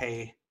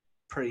overpay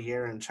per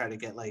year and try to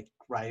get like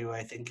Ryu.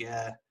 I think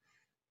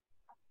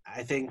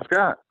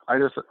Scott.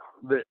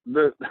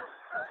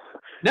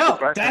 No,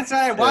 that's what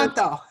I want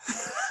though.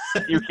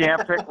 You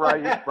can't pick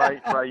Ryu,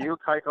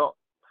 Keuchel.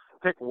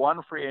 Pick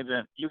one free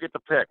agent. You get to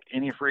pick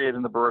any free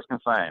agent the Brewers can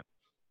sign.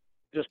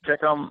 Just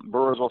pick them.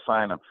 Brewers will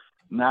sign them.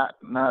 Not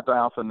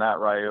Donaldson, not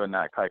Ryu, and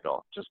not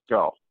Keuchel. Just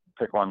go.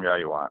 Pick one guy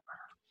you want.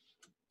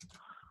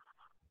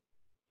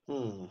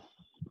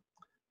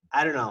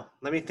 I don't know.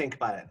 Let me think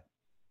about it.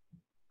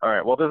 All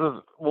right. Well,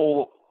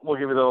 we'll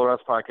give you the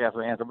rest podcast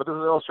of the answer, but this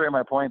is illustrating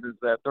my point is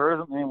that there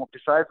isn't anyone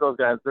besides those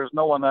guys. There's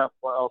no one else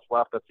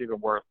left that's even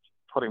worth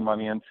putting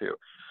money into.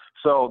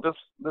 So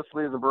this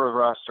leaves the Brewers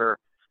roster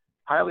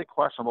highly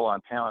questionable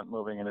on talent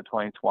moving into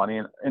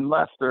 2020,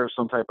 unless there's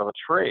some type of a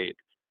trade.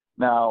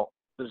 Now,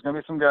 there's going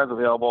to be some guys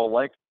available,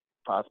 like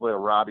possibly a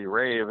Robbie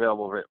Ray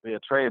available via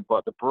trade,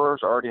 but the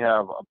Brewers already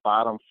have a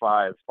bottom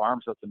 5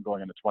 farm system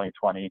going into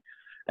 2020,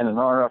 and in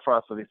order for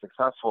us to be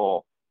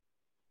successful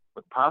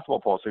with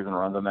possible postseason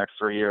runs the next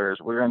 3 years,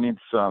 we're going to need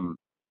some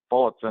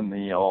bullets in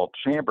the old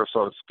chamber,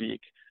 so to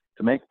speak,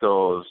 to make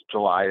those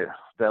July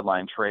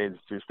deadline trades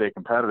to stay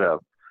competitive.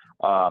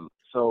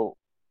 So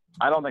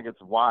I don't think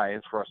it's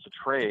wise for us to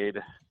trade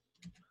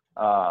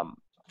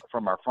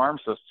from our farm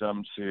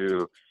system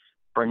to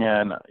bring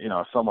in,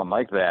 someone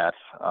like that.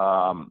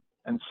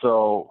 And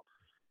so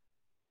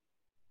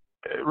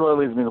it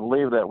really leads me to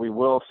believe that we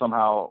will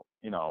somehow,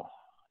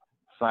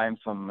 sign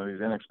some of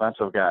these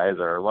inexpensive guys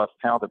or less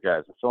talented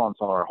guys to fill in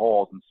some of our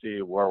holes and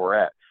see where we're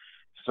at.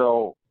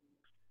 So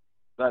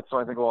that's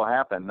what I think will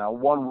happen. Now,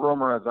 one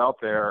rumor that's out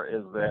there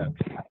is that,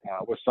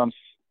 with some,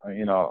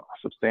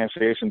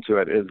 substantiation to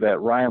it, is that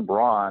Ryan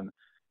Braun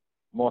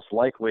most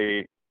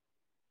likely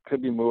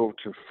could be moved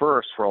to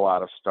first for a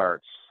lot of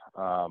starts,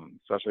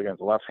 especially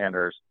against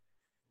left-handers.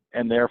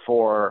 And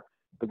therefore,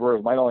 the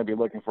Brewers might only be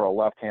looking for a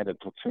left-handed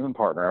platoon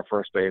partner at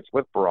first base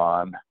with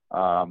Braun,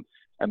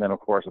 and then,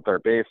 of course, a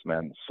third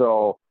baseman.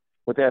 So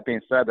with that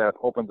being said, that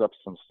opens up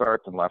some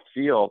starts in left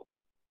field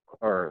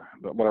or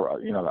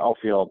whatever, the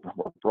outfield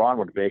where Braun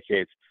would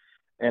vacate.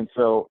 And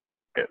so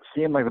it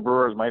seemed like the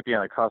Brewers might be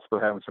on the cusp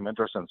of having some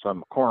interest in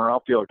some corner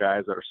outfield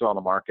guys that are still on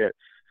the market.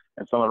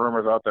 And some of the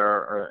rumors out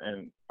there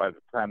and by the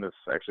time this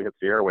actually hits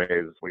the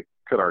airwaves, we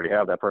could already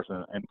have that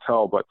person in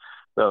tow. But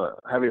the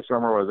heaviest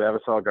rumor was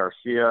Avisail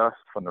Garcia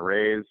from the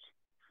Rays,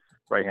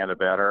 right-handed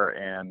batter,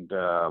 and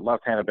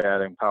left-handed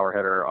batting power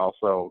hitter,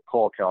 also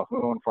Cole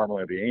Calhoun,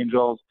 formerly of the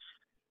Angels.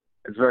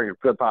 It's a very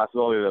good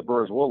possibility that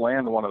Brewers will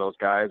land one of those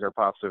guys or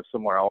possibly a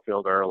similar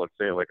outfielder, let's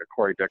say like a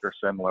Corey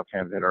Dickerson,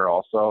 left-handed hitter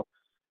also,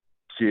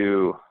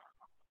 to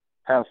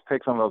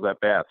take some of those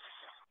at-bats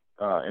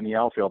in the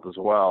outfield as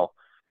well.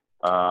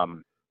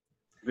 Do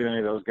any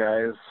of those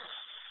guys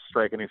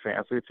strike any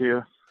fancy to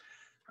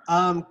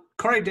you?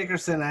 Corey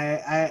Dickerson,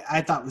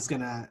 I thought was going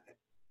to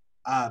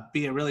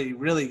be a really,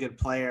 really good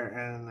player,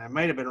 and I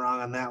might have been wrong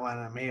on that one.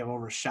 I may have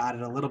overshot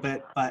it a little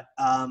bit, but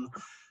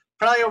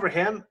probably over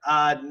him.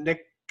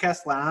 Nick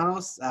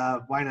Castellanos,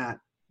 why not?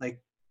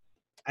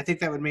 I think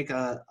that would make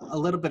a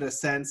little bit of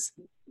sense.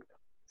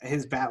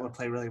 His bat would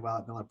play really well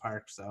at Miller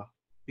Park, so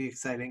be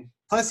exciting.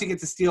 Plus, you get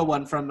to steal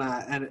one from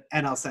an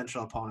NL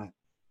Central opponent.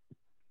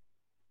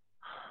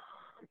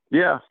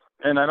 Yeah,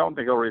 and I don't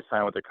think he'll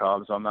re-sign with the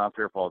Cubs. I'm not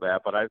fearful of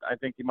that, but I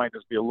think he might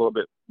just be a little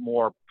bit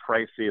more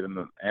pricey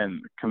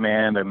and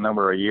command a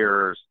number of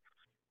years,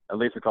 at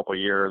least a couple of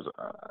years,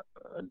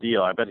 a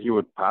deal. I bet he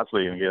would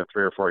possibly even get a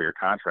 3 or 4 year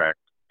contract,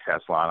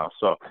 Castellanos.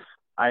 So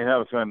I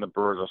have a feeling the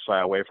Brewers will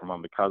shy away from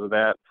him because of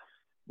that,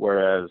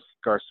 whereas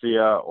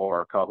Garcia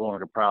or Calhoun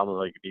could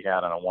probably be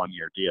had on a 1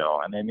 year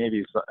deal, and they may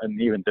be,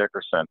 and even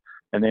Dickerson,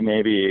 and they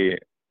may be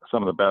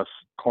some of the best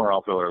corner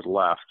outfielders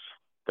left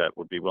that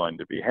would be willing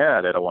to be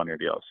had at a 1 year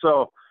deal.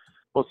 So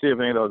we'll see if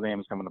any of those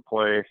names come into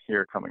play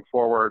here coming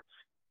forward.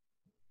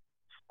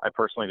 I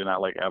personally do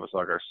not like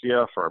Avisail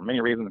Garcia for many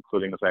reasons,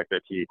 including the fact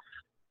that he,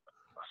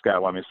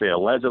 Scott wanted me to say,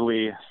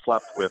 allegedly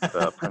slept with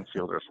Prince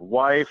Fielder's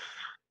wife,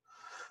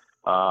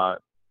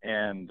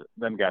 and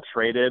then got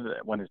traded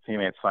when his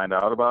teammates find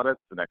out about it.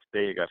 The next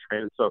day he got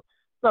traded. So it's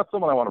not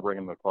someone I want to bring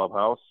in the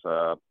clubhouse.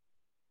 I'm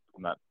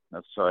not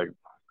necessarily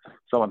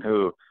someone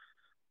who,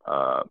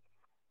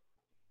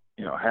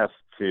 has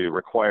to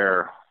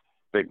require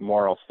big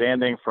moral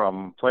standing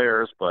from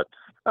players, but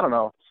I don't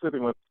know,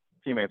 sleeping with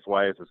teammates'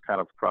 wives is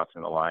kind of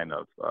crossing the line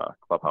of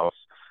clubhouse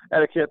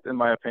etiquette, in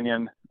my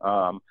opinion.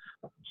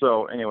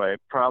 So anyway,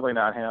 probably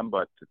not him,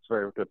 but it's a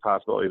very good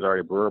possibility he's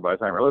already a Brewer by the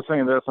time we're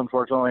listening to this,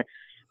 unfortunately.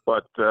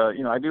 But,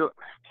 I do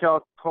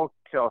Cole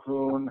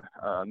Calhoun,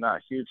 not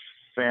a huge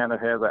fan of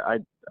his.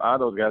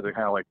 Those guys are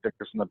kind of like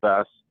Dickerson the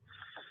best.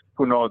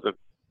 Who knows if,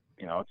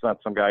 it's not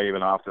some guy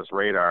even off this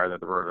radar that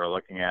the Brewers are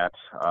looking at.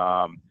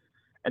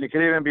 And it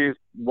could even be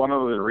one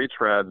of the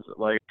retreads.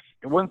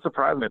 It wouldn't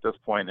surprise me at this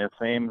point if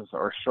Ames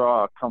or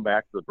Shaw come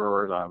back to the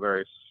Brewers on a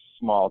very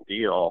small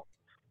deal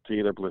to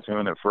either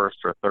platoon at first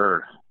or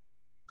third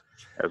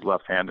as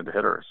left-handed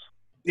hitters.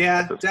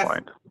 Yeah, at this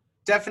point.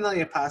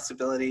 Definitely a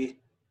possibility.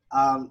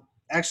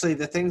 Actually,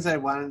 the things I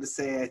wanted to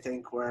say, I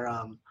think, were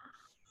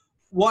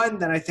one,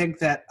 that I think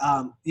that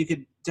you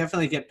could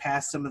definitely get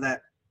past some of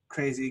that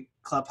crazy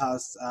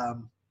clubhouse,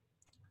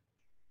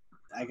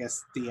 I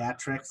guess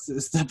theatrics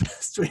is the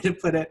best way to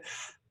put it.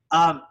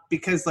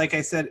 Because like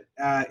I said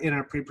in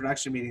our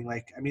pre-production meeting,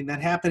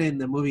 that happened in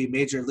the movie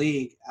Major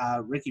League.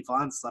 Ricky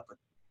Vaughn slept with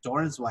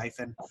Dorn's wife,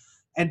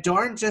 and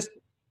Dorn just,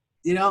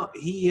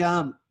 he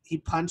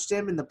punched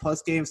him in the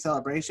post-game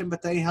celebration,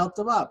 but then he helped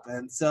him up.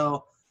 And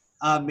so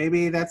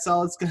maybe that's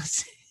all it's going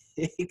to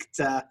take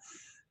to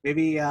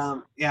maybe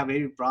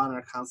Braun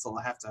or Counsell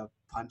will have to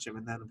punch him,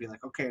 and then it'll be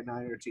like, okay, now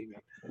you're a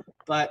teammate.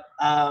 But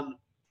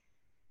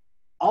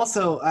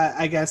also,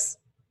 I guess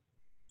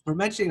we're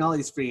mentioning all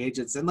these free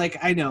agents, and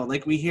I know,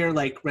 we hear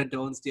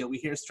Rendon's deal, we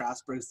hear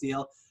Strasburg's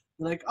deal.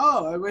 We're like,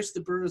 oh, I wish the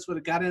Brewers would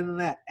have got into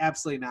that.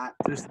 Absolutely not.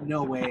 There's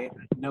no way,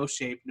 no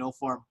shape, no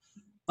form.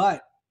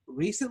 But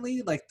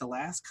recently, the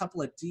last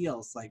couple of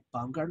deals, like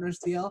Baumgartner's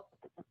deal,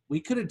 we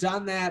could have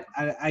done that.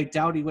 I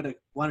doubt he would have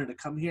wanted to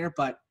come here,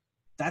 but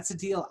that's a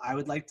deal I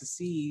would like to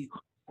see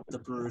the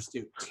Brewers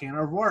do.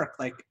 Tanner Rourke,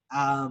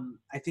 I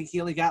think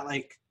he only got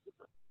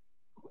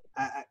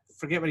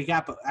forget what he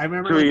got, but I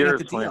remember 2 looking years, at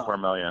the deal.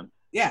 $24 million.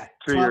 Yeah,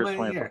 2 $12 years, million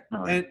a year,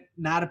 million. and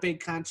not a big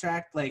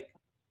contract. Like,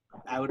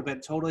 I would have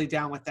been totally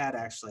down with that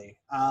actually.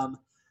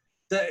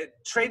 The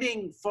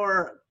trading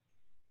for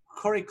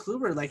Corey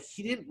Kluber, like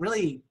they didn't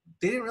really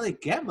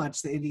get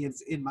much, the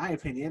Indians, in my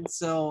opinion.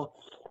 So,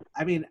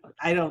 I mean,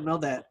 I don't know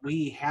that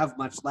we have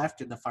much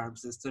left in the farm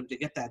system to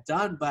get that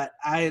done, but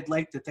I'd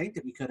like to think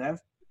that we could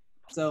have.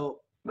 So,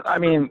 I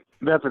mean,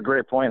 that's a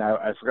great point.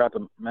 I forgot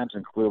to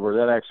mention Kluber.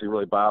 That actually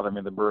really bothered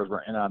me. The Brewers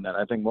were in on that.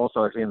 I think most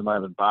other teams might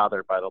have been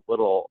bothered by the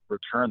little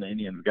return the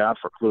Indians got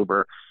for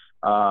Kluber.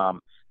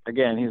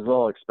 Again, he's a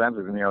little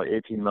expensive, nearly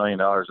 $18 million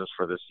just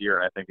for this year.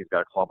 And I think he's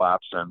got a club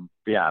option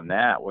beyond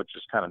that, which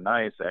is kind of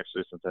nice,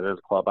 actually, since it is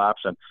a club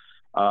option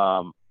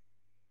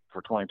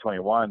for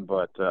 2021.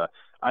 But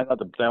I thought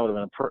that would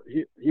have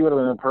been he would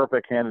have been a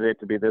perfect candidate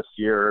to be this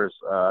year's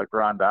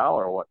Grandal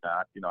or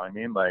whatnot. You know what I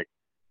mean? Like,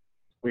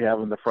 we have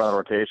him in the front of the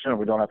rotation.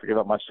 We don't have to give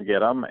up much to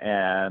get him.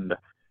 And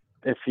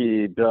if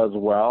he does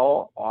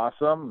well,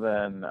 awesome,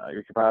 then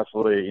you could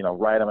possibly,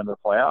 ride him into the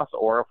playoffs.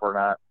 Or if we're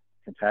not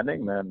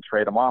contending, then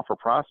trade him off for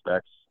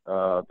prospects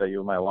that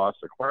you might have lost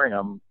acquiring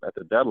him at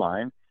the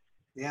deadline.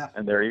 Yeah.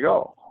 And there you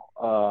go.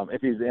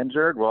 If he's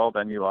injured, well,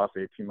 then you lost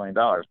 $18 million.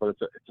 But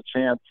it's a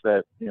chance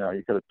that,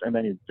 you could have, and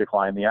then you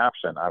decline the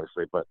option,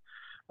 obviously. But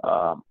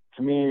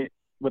to me,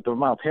 with the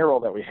amount of payroll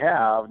that we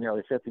have,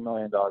 nearly $50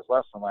 million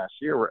less than last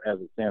year as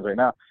it stands right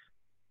now,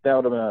 that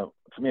would have been,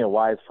 to me, a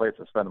wise place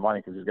to spend the money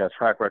because he's got a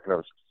track record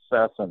of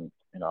success and,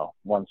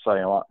 one Cy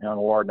Young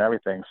Award and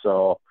everything.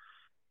 So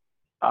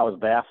I was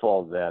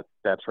baffled that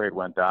that trade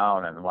went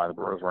down and why the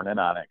Brewers weren't in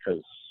on it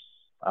because,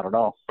 I don't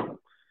know,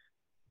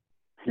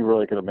 he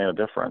really could have made a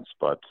difference.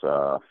 But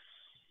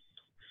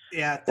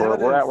yeah,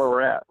 we're at where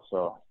we're at.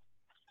 So,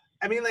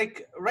 I mean,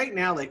 like, right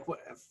now, like,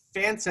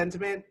 fan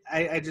sentiment,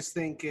 I just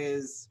think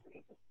is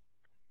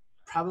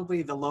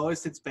probably the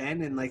lowest it's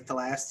been in, like, the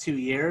last 2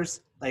 years.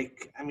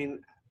 Like, I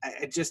mean,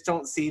 I just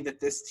don't see that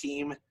this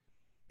team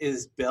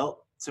is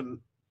built to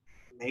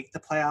make the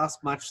playoffs,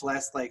 much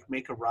less, like,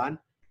 make a run.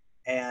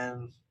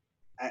 And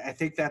I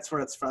think that's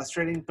where it's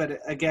frustrating. But,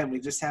 again, we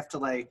just have to,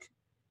 like,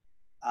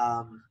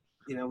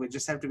 we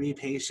just have to be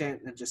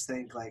patient and just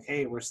think, like,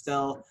 hey, we're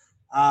still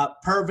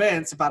per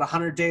Vince about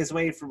 100 days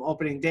away from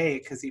opening day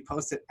because he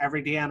posted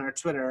every day on our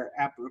Twitter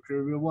at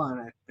BrewCrew1.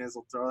 I may as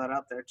well throw that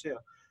out there too.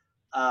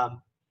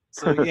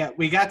 So yeah,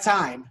 we got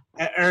time.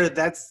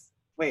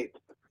 Wait,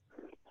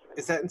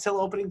 is that until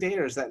opening day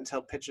or is that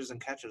until pitchers and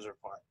catchers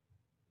report?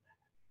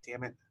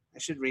 Damn it, I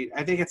should read.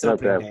 I think it's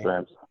opening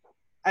day.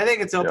 I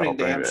think it's opening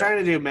day. I'm trying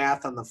to do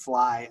math on the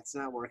fly. It's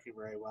not working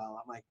very well.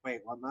 I'm like,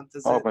 wait, what month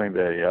is it? Opening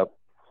day, yep.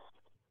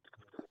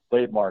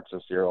 Late March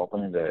this year,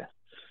 opening day.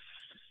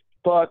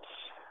 But,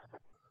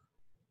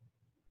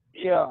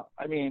 yeah,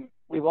 I mean,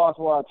 we lost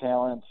a lot of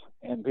talent,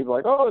 and people are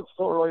like, oh, it's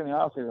so early in the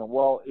offseason.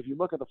 Well, if you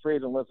look at the free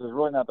agent list, there's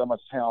really not that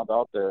much talent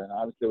out there, and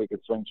obviously we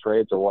could swing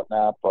trades or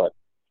whatnot. But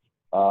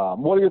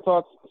what are your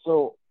thoughts?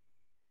 So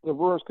the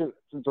Brewers could,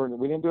 since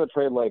we didn't do a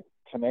trade like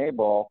Corey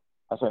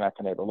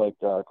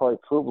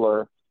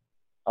Kluber,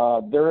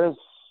 there is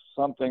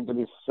something to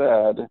be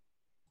said.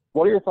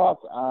 What are your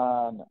thoughts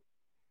on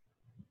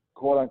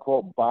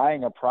quote-unquote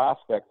buying a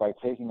prospect by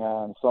taking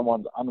on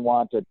someone's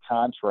unwanted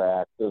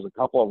contract? There's a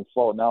couple of them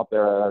floating out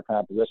there that are kind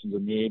of positions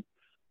of need.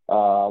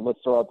 Let's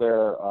throw out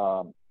there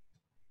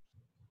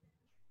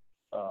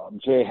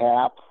Jay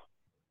Happ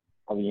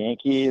of the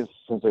Yankees.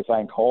 Since they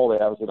signed Cole, they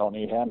obviously don't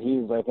need him.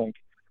 He's, I think,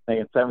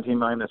 making $17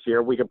 million this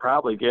year. We could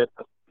probably get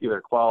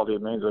either quality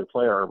of major league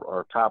player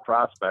or top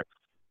prospect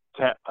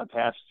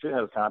attached to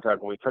his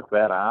contract when we took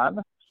that on.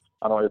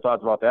 I don't know your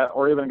thoughts about that.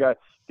 Or even a guy,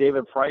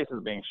 David Price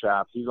is being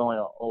shopped. He's only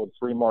owed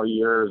 3 more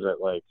years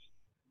at, like,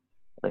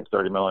 I think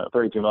 $32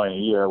 million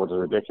a year, which is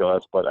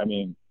ridiculous. But, I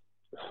mean,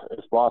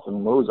 if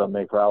Boston moves him,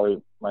 they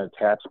probably might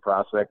attach the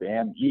prospect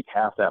and eat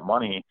half that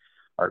money,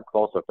 or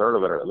close to a third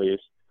of it at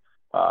least,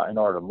 in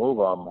order to move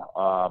him.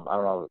 I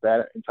don't know if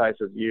that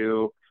entices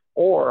you.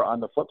 Or on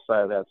the flip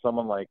side of that,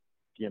 someone like,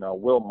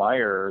 Will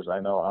Myers, I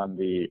know on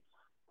the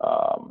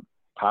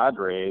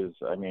Padres,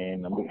 I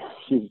mean,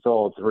 he's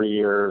still 3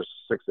 years,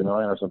 $60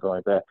 million or something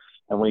like that.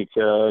 And we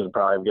could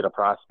probably get a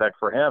prospect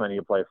for him, and he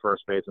could play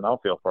first base and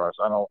outfield for us.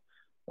 I don't know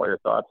what your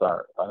thoughts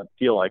are on a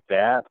deal like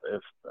that.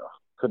 If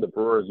could the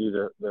Brewers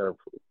use their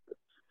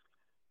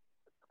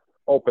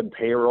open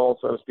payroll,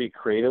 so to speak,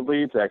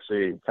 creatively to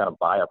actually kind of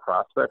buy a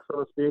prospect,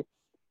 so to speak?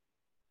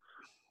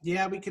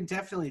 Yeah, we can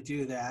definitely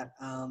do that.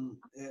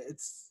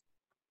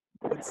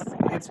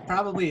 It's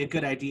probably a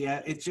good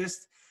idea. It's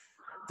just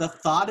the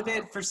thought of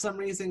it for some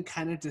reason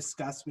kind of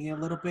disgusts me a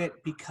little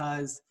bit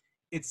because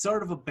it's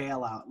sort of a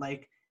bailout.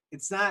 Like,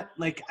 it's not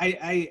like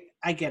I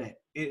get it.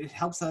 It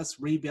helps us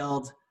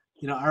rebuild,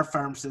 our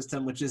farm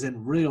system, which is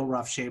in real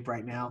rough shape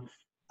right now.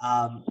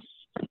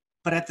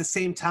 But at the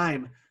same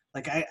time,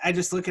 like, I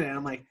just look at it and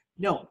I'm like,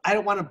 no, I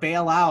don't want to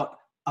bail out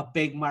a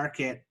big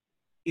market,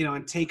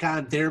 and take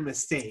on their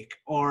mistake.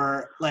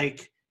 Or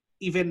like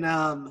even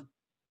the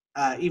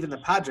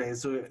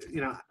Padres, who,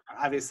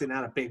 obviously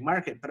not a big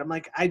market, but I'm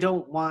like, I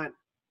don't want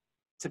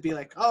to be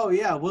like, oh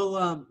yeah,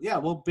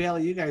 we'll bail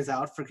you guys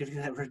out for giving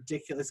that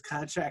ridiculous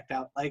contract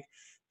out. Like,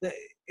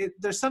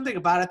 there's something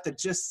about it that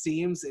just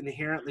seems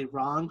inherently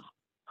wrong.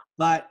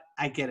 But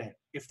I get it.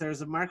 If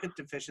there's a market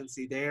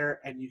deficiency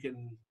there and you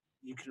can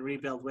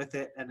rebuild with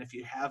it, and if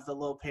you have the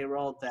low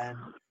payroll, then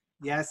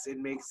yes, it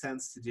makes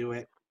sense to do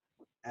it.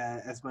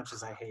 As much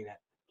as I hate it,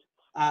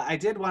 I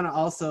did want to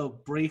also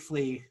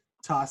briefly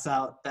toss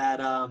out that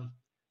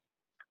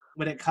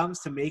when it comes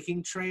to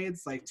making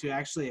trades, like to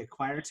actually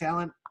acquire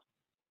talent,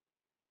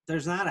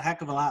 there's not a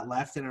heck of a lot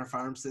left in our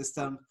farm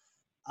system,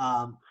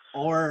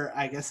 or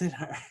I guess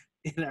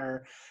in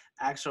our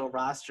actual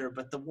roster.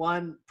 But the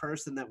one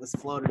person that was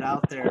floated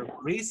out there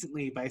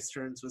recently by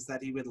Stearns was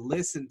that he would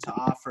listen to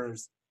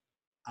offers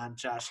on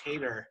Josh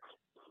Hader.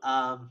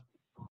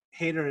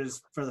 Hader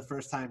is for the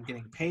first time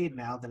getting paid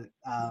now that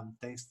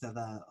thanks to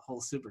the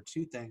whole Super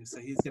 2 thing. So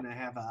he's going to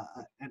have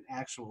an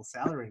actual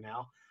salary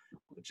now,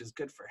 which is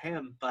good for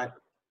him. But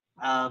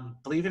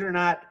believe it or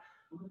not,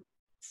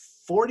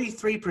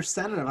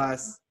 43%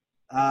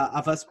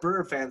 of us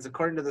Brewer fans,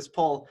 according to this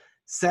poll,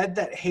 said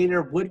that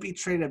Hader would be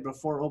traded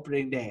before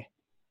opening day.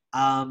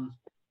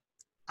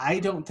 I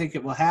don't think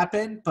it will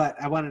happen, but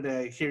I wanted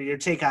to hear your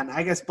take on,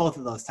 I guess, both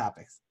of those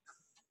topics.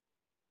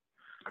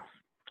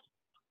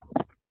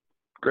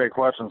 Great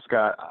question,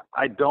 Scott.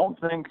 I don't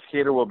think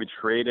Hader will be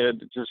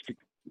traded just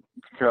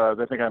because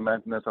I think I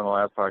mentioned this on the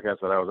last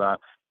podcast that I was on,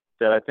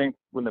 that I think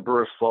when the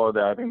Brewers floated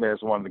that, I think they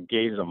just wanted to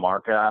gauge the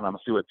market on them,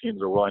 see what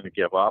teams are willing to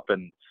give up.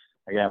 And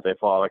again, if they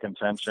fall out of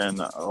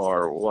contention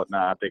or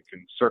whatnot, they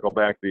can circle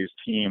back to these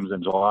teams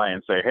in July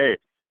and say, hey,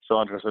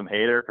 still interested in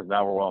Hader because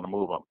now we're willing to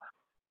move them.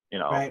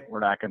 Right. We're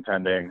not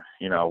contending.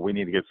 We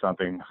need to get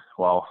something.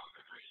 Well,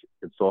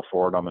 it's still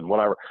afford them and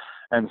whatever.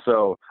 And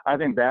so I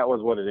think that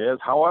was what it is.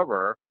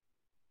 However,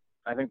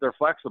 I think they're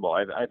flexible.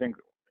 I think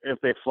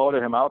if they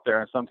floated him out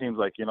there and some teams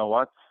like, you know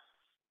what,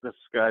 this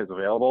guy's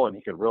available and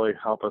he could really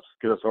help us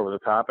get us over the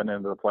top and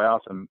into the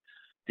playoffs and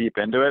deep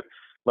into it,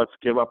 let's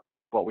give up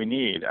what we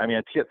need. I mean,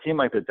 a team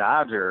like the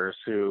Dodgers,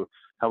 who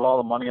have all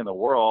the money in the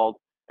world,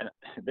 and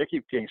they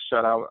keep getting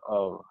shut out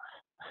of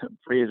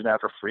free agent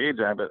after free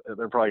agent, but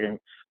they're probably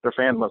their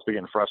fans must be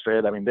getting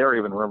frustrated. I mean, they were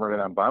even rumored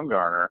on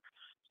Bumgarner,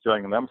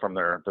 stealing them from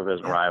their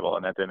division rival,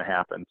 and that didn't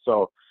happen.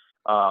 So,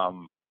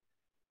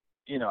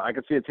 I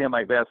could see a team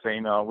like that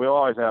saying, we'll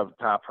always have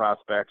top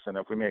prospects, and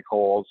if we make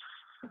holes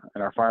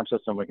in our farm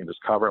system, we can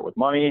just cover it with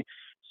money.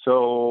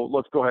 So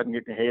let's go ahead and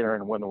get Hader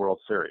and win the World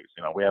Series.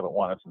 We haven't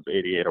won it since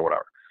 '88 or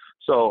whatever.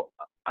 So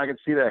I could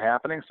see that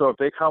happening. So if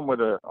they come with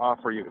an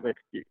offer you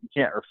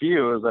can't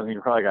refuse, then you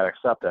probably got to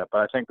accept that.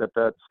 But I think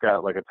that's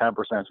got like a 10%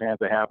 chance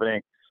of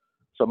happening.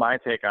 So my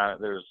take on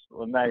it, there's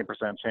a 90%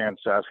 chance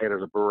Josh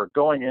Hader's a Brewer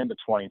going into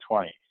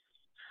 2020.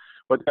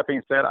 But that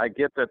being said, I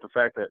get that the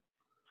fact that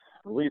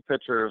relief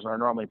pitchers are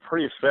normally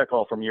pretty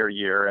fickle from year to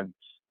year, and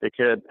they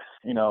could,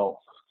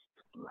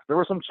 there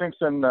were some chinks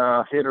in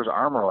Hader's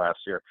armor last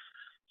year.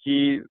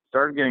 He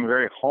started getting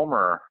very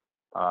homer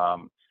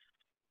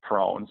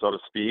prone, so to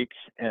speak,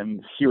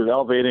 and he was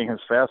elevating his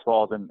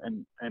fastballs,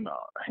 and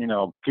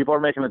people are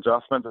making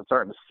adjustments and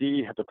starting to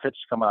see the pitch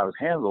come out of his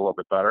hands a little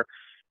bit better.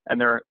 And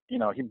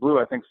he blew,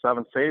 I think,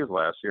 7 saves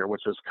last year,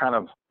 which is kind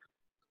of,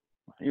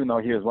 even though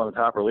he was one of the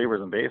top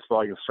relievers in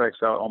baseball, he strikes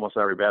out almost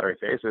every batter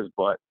he faces,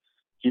 but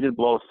he did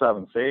blow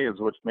 7 saves,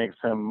 which makes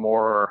him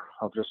more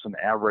of just an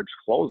average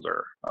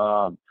closer.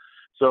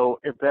 So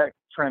if that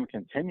trend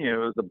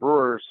continues, the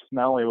Brewers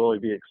not only will he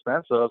be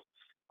expensive,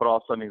 but all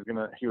of a sudden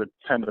he would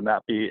tend to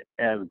not be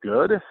as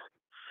good.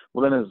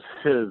 Well, then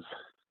his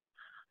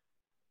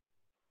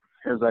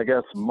I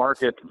guess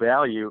market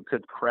value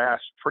could crash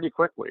pretty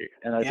quickly.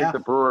 And I think the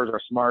Brewers are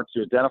smart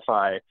to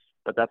identify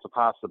that that's a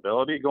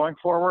possibility going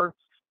forward.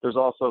 There's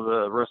also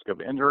the risk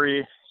of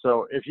injury.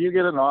 So if you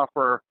get an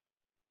offer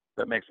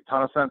that makes a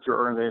ton of sense to your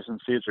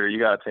organization's future, you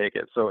got to take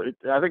it. So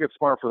I think it's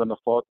smart for them to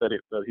float that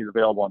he's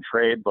available on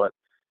trade, but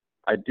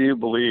I do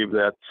believe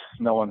that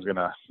no one's going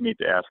to meet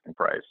the asking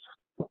price.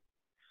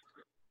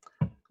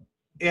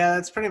 Yeah,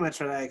 that's pretty much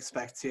what I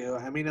expect too.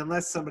 I mean,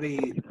 unless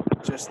somebody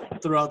just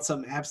threw out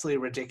some absolutely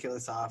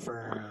ridiculous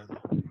offer,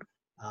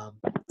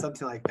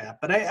 something like that.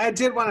 But I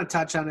did want to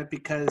touch on it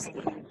because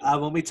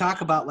when we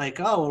talk about like,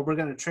 oh, well, we're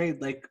going to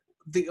trade, like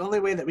the only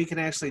way that we can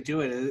actually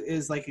do it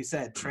is like you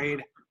said,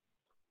 trade.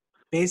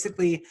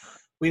 Basically,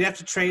 we'd have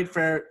to trade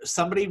for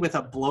somebody with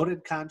a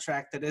bloated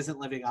contract that isn't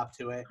living up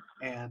to it,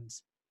 and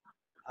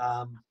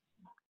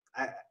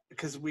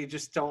because we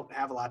just don't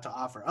have a lot to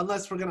offer,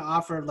 unless we're going to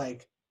offer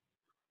like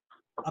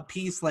a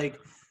piece like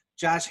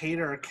Josh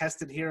Hader or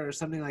Keston Hiura or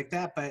something like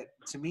that. But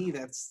to me,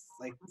 that's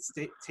like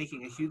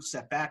taking a huge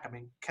step back. I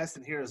mean,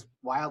 Keston Hiura is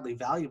wildly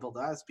valuable to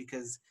us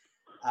because,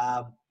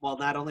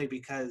 not only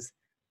because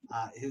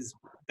his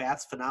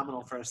bat's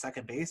phenomenal for a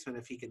second baseman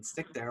if he can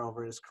stick there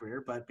over his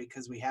career, but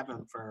because we have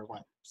him for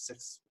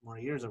 6 more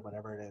years or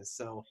whatever it is.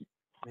 So,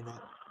 I mean,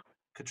 that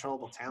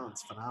controllable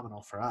talent's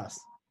phenomenal for us.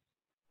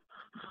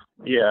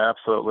 Yeah,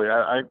 absolutely.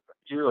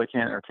 you really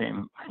can't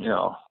entertain,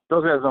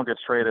 those guys don't get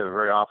traded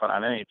very often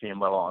on any team,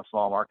 let alone a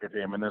small market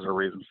team, and there's a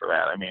reason for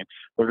that. I mean,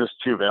 they're just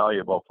too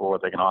valuable for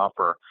what they can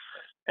offer.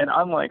 And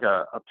unlike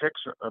a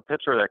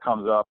pitcher that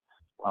comes up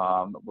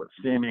with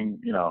seeming,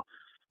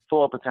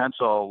 full of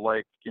potential,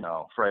 like,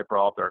 Fred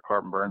Brault or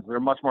Corbin Burns, they're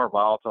much more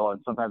volatile,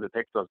 and sometimes it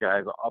takes those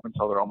guys up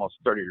until they're almost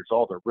 30 years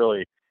old to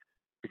really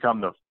become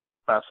the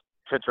best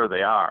pitcher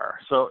they are.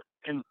 So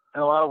in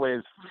a lot of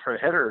ways,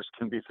 hitters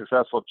can be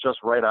successful just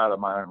right out of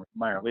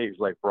minor leagues,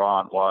 like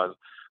Braun was,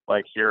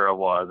 like Hira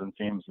was, and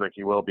seems like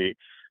he will be.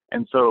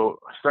 And so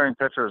starting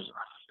pitchers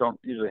don't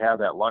usually have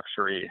that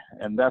luxury,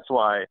 and that's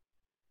why,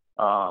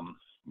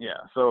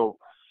 so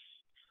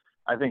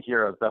I think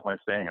Hira is definitely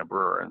staying a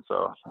Brewer, and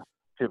so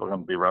people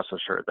can be rest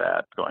assured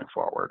that going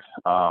forward.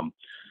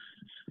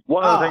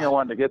 One other thing I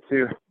wanted to get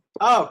to.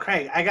 Oh,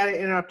 Craig, I got to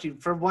interrupt you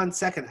for 1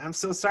 second. I'm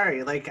so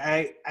sorry. Like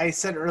I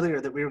said earlier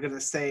that we were going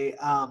to say,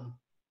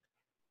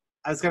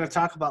 I was going to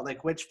talk about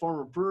like which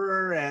former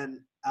Brewer and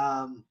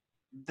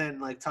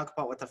then like talk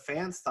about what the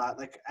fans thought.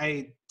 Like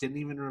I didn't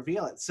even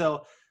reveal it.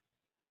 So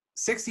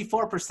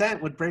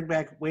 64% would bring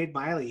back Wade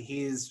Miley.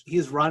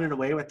 He's running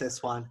away with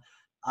this one.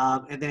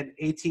 And then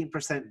 18%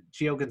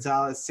 Gio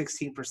Gonzalez,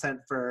 16%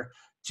 for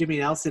Jimmy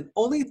Nelson,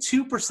 only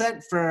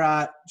 2%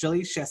 for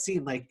Jalees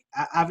Chassin. Like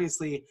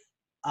obviously,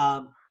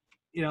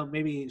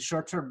 maybe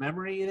short-term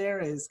memory there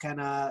is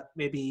kind of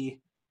maybe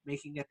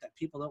making it that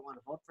people don't want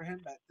to vote for him.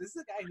 But this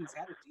is a guy who's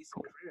had a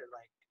decent career.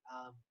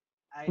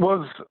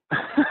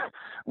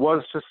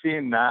 Was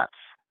Chassin not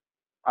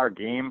our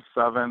Game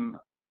 7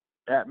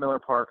 at Miller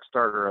Park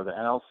starter of the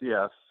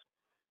NLCS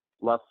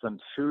less than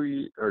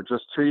 2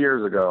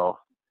 years ago,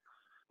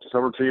 just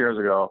over 2 years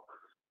ago,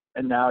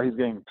 and now he's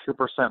getting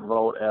 2%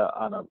 vote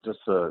on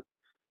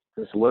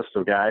this list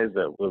of guys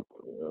that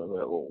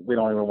we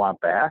don't even want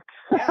back.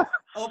 Yeah,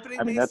 opening.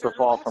 I mean, that's a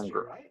fall from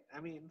year, right? I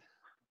mean,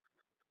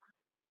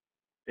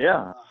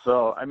 yeah.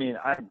 So I mean,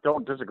 I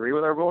don't disagree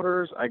with our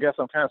voters. I guess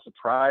I'm kind of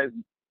surprised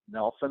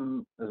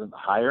Nelson isn't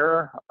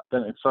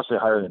especially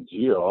higher than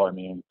Gio. I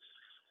mean,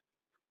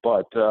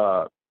 but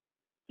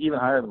even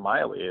higher than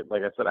Miley.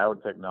 Like I said, I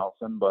would pick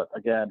Nelson, but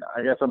again,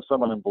 I guess I'm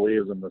someone who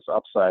believes in this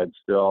upside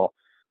still.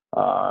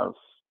 And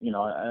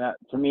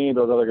to me,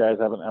 those other guys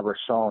haven't ever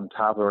shown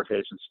top of the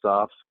rotation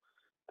stuff.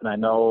 And I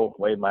know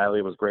Wade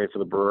Miley was great for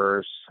the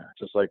Brewers,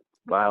 just like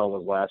Lyle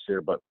was last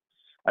year, but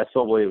I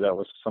still believe that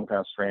was some kind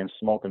of strange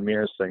smoke and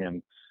mirrors thing.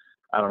 And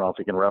I don't know if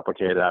he can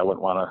replicate it. I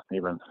wouldn't want to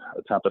even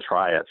attempt to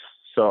try it.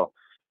 So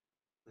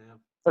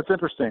that's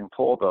interesting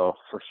poll, though,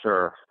 for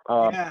sure.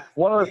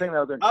 One other thing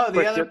that I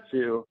was get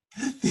to.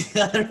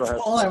 The other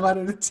poll I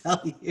wanted to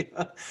tell you.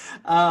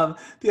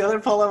 The other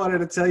poll I wanted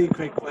to tell you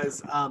quick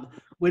was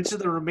which of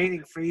the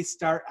remaining free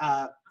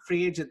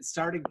agent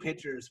starting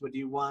pitchers would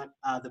you want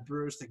the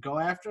Brewers to go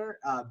after?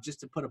 Just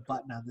to put a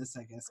button on this,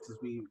 I guess, because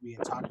we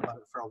had talked about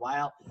it for a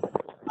while.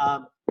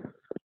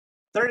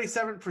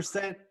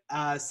 37%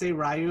 say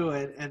Ryu,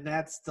 and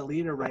that's the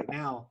leader right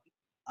now.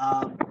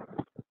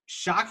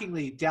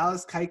 Shockingly,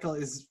 Dallas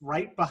Keuchel is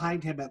right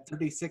behind him at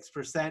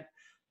 36%.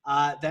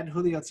 Then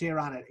Julio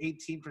Teheran at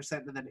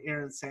 18%, and then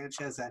Aaron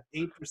Sanchez at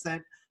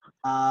 8%.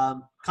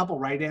 Couple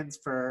write-ins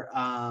for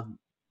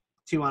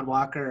Taijuan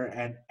Walker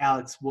and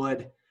Alex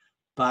Wood.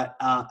 But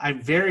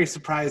I'm very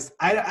surprised.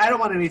 I don't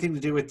want anything to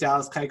do with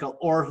Dallas Keuchel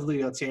or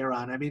Julio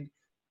Teheran. I mean,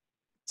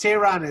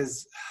 Teheran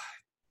is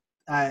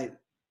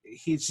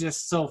he's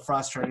just so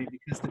frustrating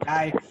because the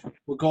guy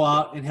will go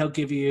out and he'll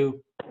give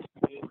you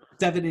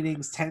 7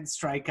 innings, 10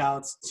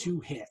 strikeouts,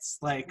 2 hits,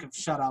 like a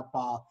shutout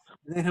ball.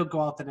 And then he'll go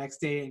out the next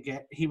day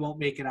and he won't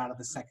make it out of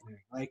the second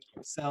inning. Like,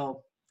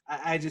 so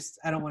I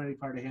don't want any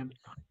part of him.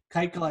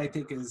 Keuchel, I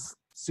think, is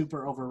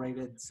super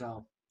overrated.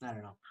 So I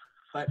don't know.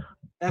 But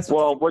that's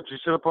what you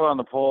should have put on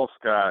the poll,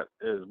 Scott,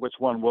 is which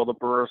one will the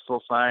Brewers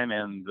still sign?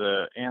 And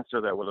the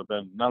answer that would have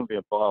been none of the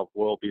above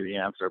will be the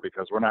answer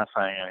because we're not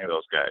signing any of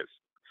those guys.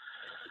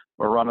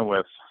 We're running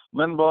with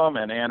Lindblom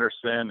and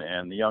Anderson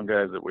and the young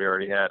guys that we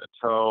already had at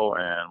tow,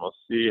 and we'll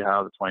see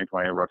how the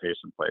 2020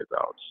 rotation plays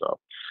out. So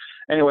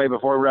anyway,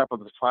 before we wrap up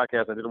this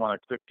podcast, I did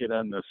want to quick get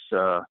in this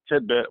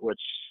tidbit,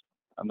 which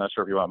I'm not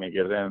sure if you want me to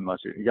get it in unless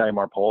you got any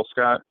more polls,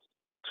 Scott?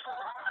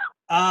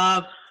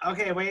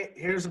 Okay, wait.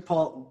 Here's a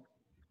poll.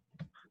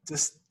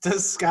 Does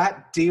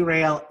Scott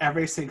derail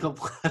every single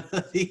one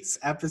of these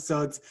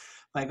episodes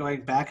by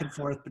going back and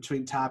forth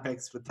between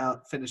topics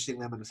without finishing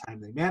them in a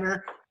timely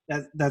manner?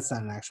 That's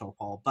not an actual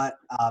poll, but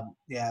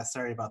yeah,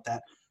 sorry about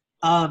that.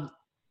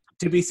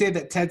 Did we say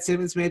that Ted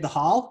Simmons made the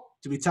Hall?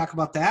 Did we talk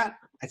about that?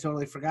 I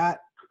totally forgot.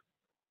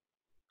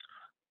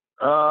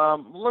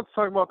 Let's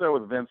talk about that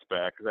with Vince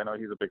back because I know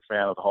he's a big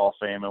fan of the Hall of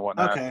Fame and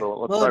whatnot. Okay. So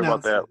let's talk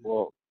about that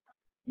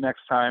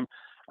next time.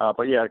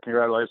 But yeah,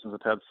 congratulations to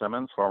Ted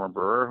Simmons, former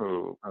Brewer,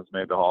 who has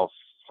made the Hall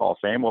of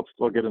Fame.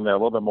 We'll get into that a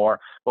little bit more.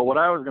 But what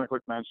I was going to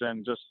quick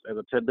mention, just as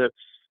a tidbit,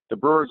 the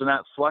Brewers did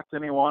not select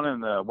anyone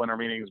in the winter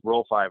meetings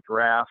Rule 5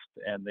 draft,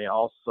 and they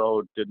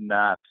also did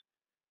not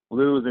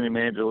lose any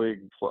major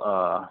league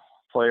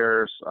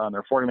players on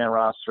their 40-man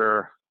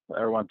roster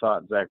everyone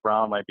thought Zach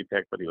Brown might be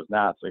picked, but he was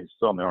not, so he's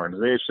still in the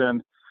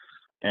organization.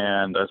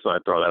 And so I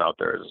throw that out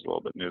there as a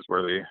little bit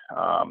newsworthy.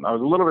 I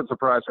was a little bit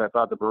surprised. I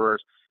thought the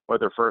Brewers, with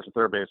their first and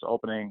third base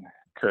opening,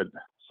 could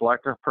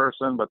select a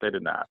person, but they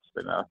did not.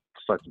 They did not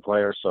select a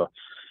player, so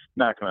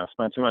not going to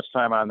spend too much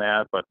time on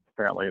that. But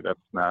apparently was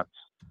not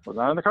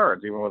in the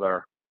cards, even with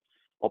our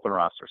open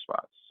roster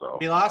spots. So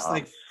we lost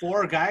like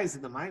 4 guys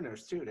in the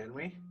minors too, didn't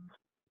we?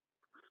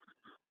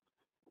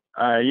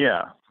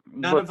 Yeah.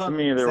 None of them, to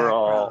me, they Zach were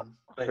all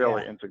Brown,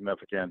 fairly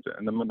insignificant,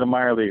 and the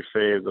minor league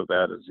phase of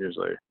that is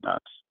usually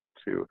not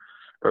too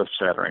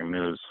earth-shattering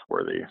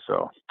newsworthy.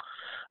 So,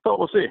 but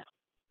we'll see.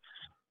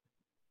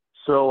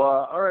 So,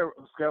 all right,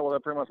 Scott. Well,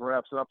 that pretty much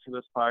wraps it up for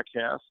this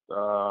podcast.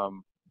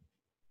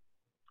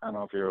 I don't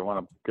know if you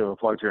want to give a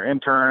plug to your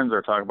interns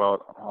or talk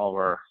about all of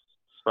our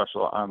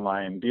special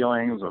online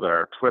dealings with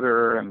our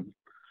Twitter and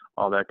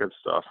all that good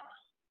stuff.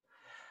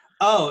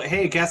 Oh,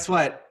 hey, guess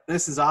what?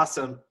 This is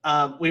awesome.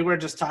 We were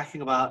just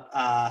talking about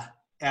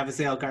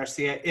Avisail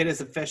Garcia. It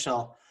is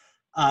official.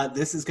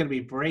 This is going to be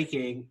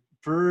breaking.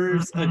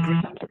 Brewers agree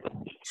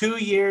 2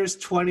 years,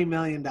 $20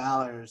 million.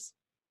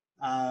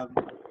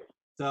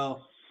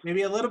 So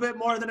maybe a little bit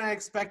more than I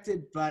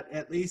expected, but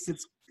at least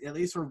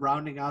we're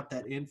rounding out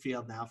that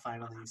infield now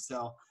finally.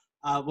 So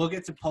we'll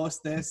get to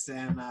post this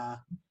and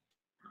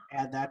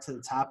add that to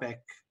the topic.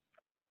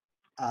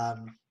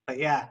 But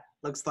yeah,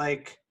 looks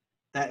like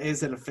that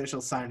is an official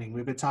signing.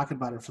 We've been talking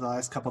about it for the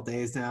last couple of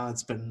days now.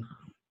 It's been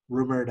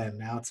rumored, and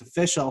now it's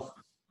official.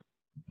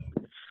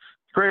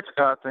 Great,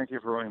 Scott. Thank you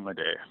for ruining my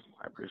day.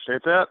 I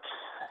appreciate that.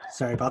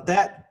 Sorry about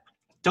that.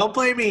 Don't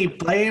blame me.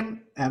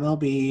 Blame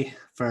MLB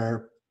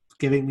for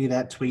giving me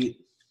that tweet.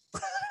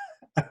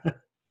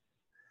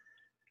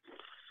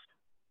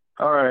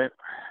 All right.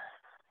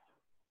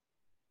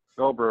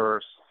 Go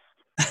Brewers.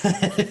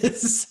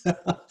 So,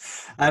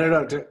 I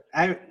don't know.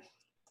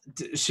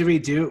 Should we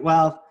do –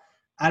 well,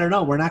 I don't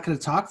know. We're not going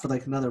to talk for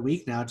like another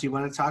week now. Do you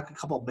want to talk a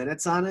couple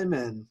minutes on him?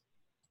 And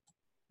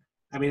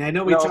I mean, I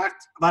know we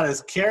talked about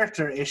his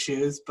character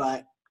issues,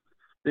 but –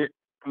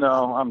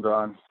 no, I'm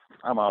done.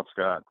 I'm out,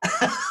 Scott.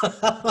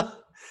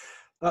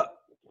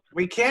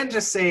 We can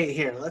just say it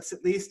here. Let's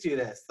at least do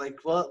this.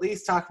 Like, we'll at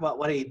least talk about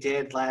what he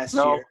did last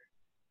year.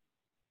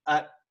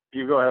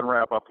 You go ahead and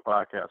wrap up the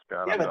podcast,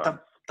 Scott. Yeah, but the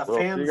we'll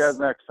fans – see you guys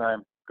next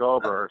time. Go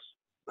Brewers.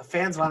 The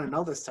fans want to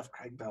know this stuff,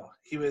 Craig, though.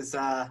 He was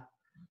last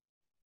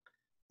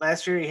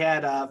year he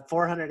had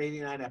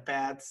 489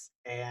 at-bats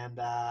and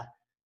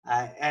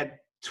had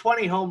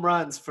 20 home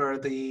runs for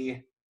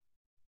the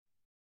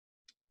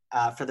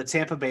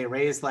Tampa Bay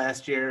Rays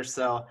last year.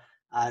 So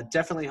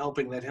definitely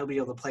hoping that he'll be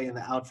able to play in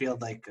the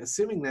outfield, like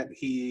assuming that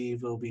he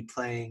will be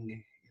playing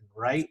in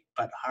right,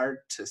 but hard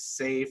to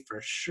say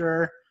for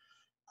sure.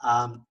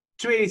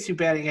 282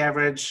 batting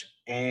average,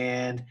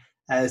 and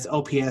his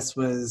OPS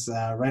was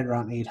right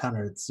around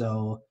 800.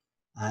 So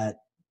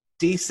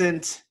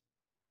decent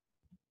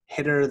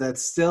hitter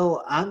that's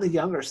still on the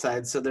younger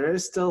side. So there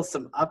is still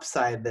some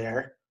upside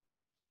there.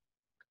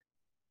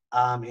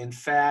 In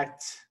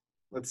fact,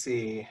 let's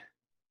see.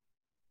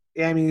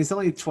 Yeah, I mean, he's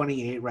only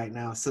 28 right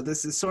now. So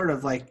this is sort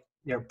of like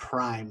your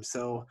prime.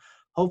 So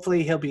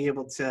hopefully he'll be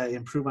able to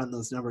improve on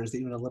those numbers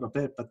even a little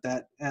bit, but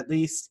that at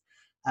least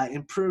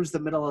improves the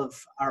middle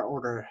of our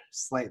order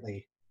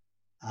slightly.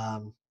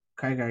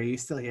 Craig, are you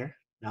still here?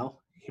 No?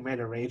 He might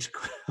have rage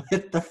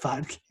quit the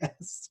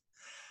podcast.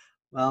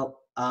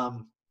 Well,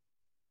 I'm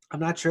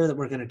not sure that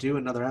we're going to do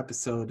another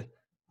episode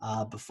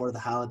before the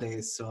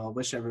holidays, so I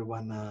wish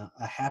everyone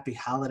a happy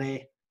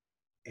holiday,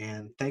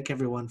 and thank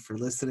everyone for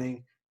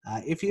listening.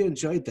 If you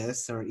enjoyed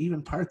this or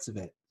even parts of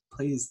it,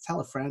 please tell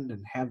a friend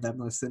and have them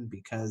listen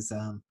because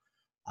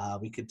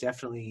we could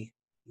definitely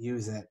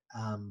use it.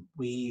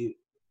 We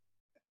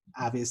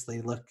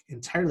obviously look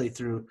entirely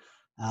through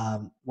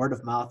word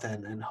of mouth,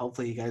 and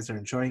hopefully you guys are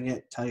enjoying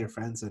it. Tell your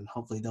friends, and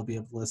hopefully they'll be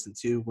able to listen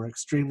too. We're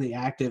extremely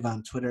active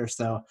on Twitter,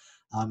 so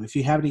if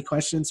you have any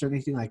questions or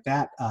anything like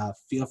that,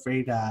 feel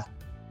free to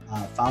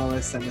follow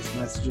us, send us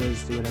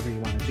messages, do whatever you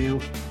want to do.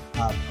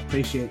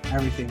 Appreciate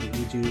everything that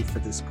you do for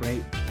this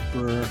great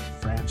Brewer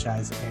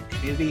franchise and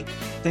community.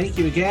 Thank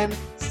you again.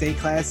 Stay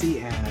classy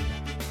and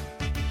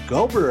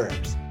go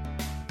Brewers.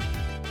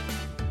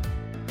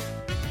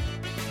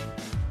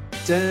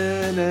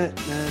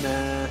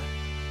 Da-na-na-na.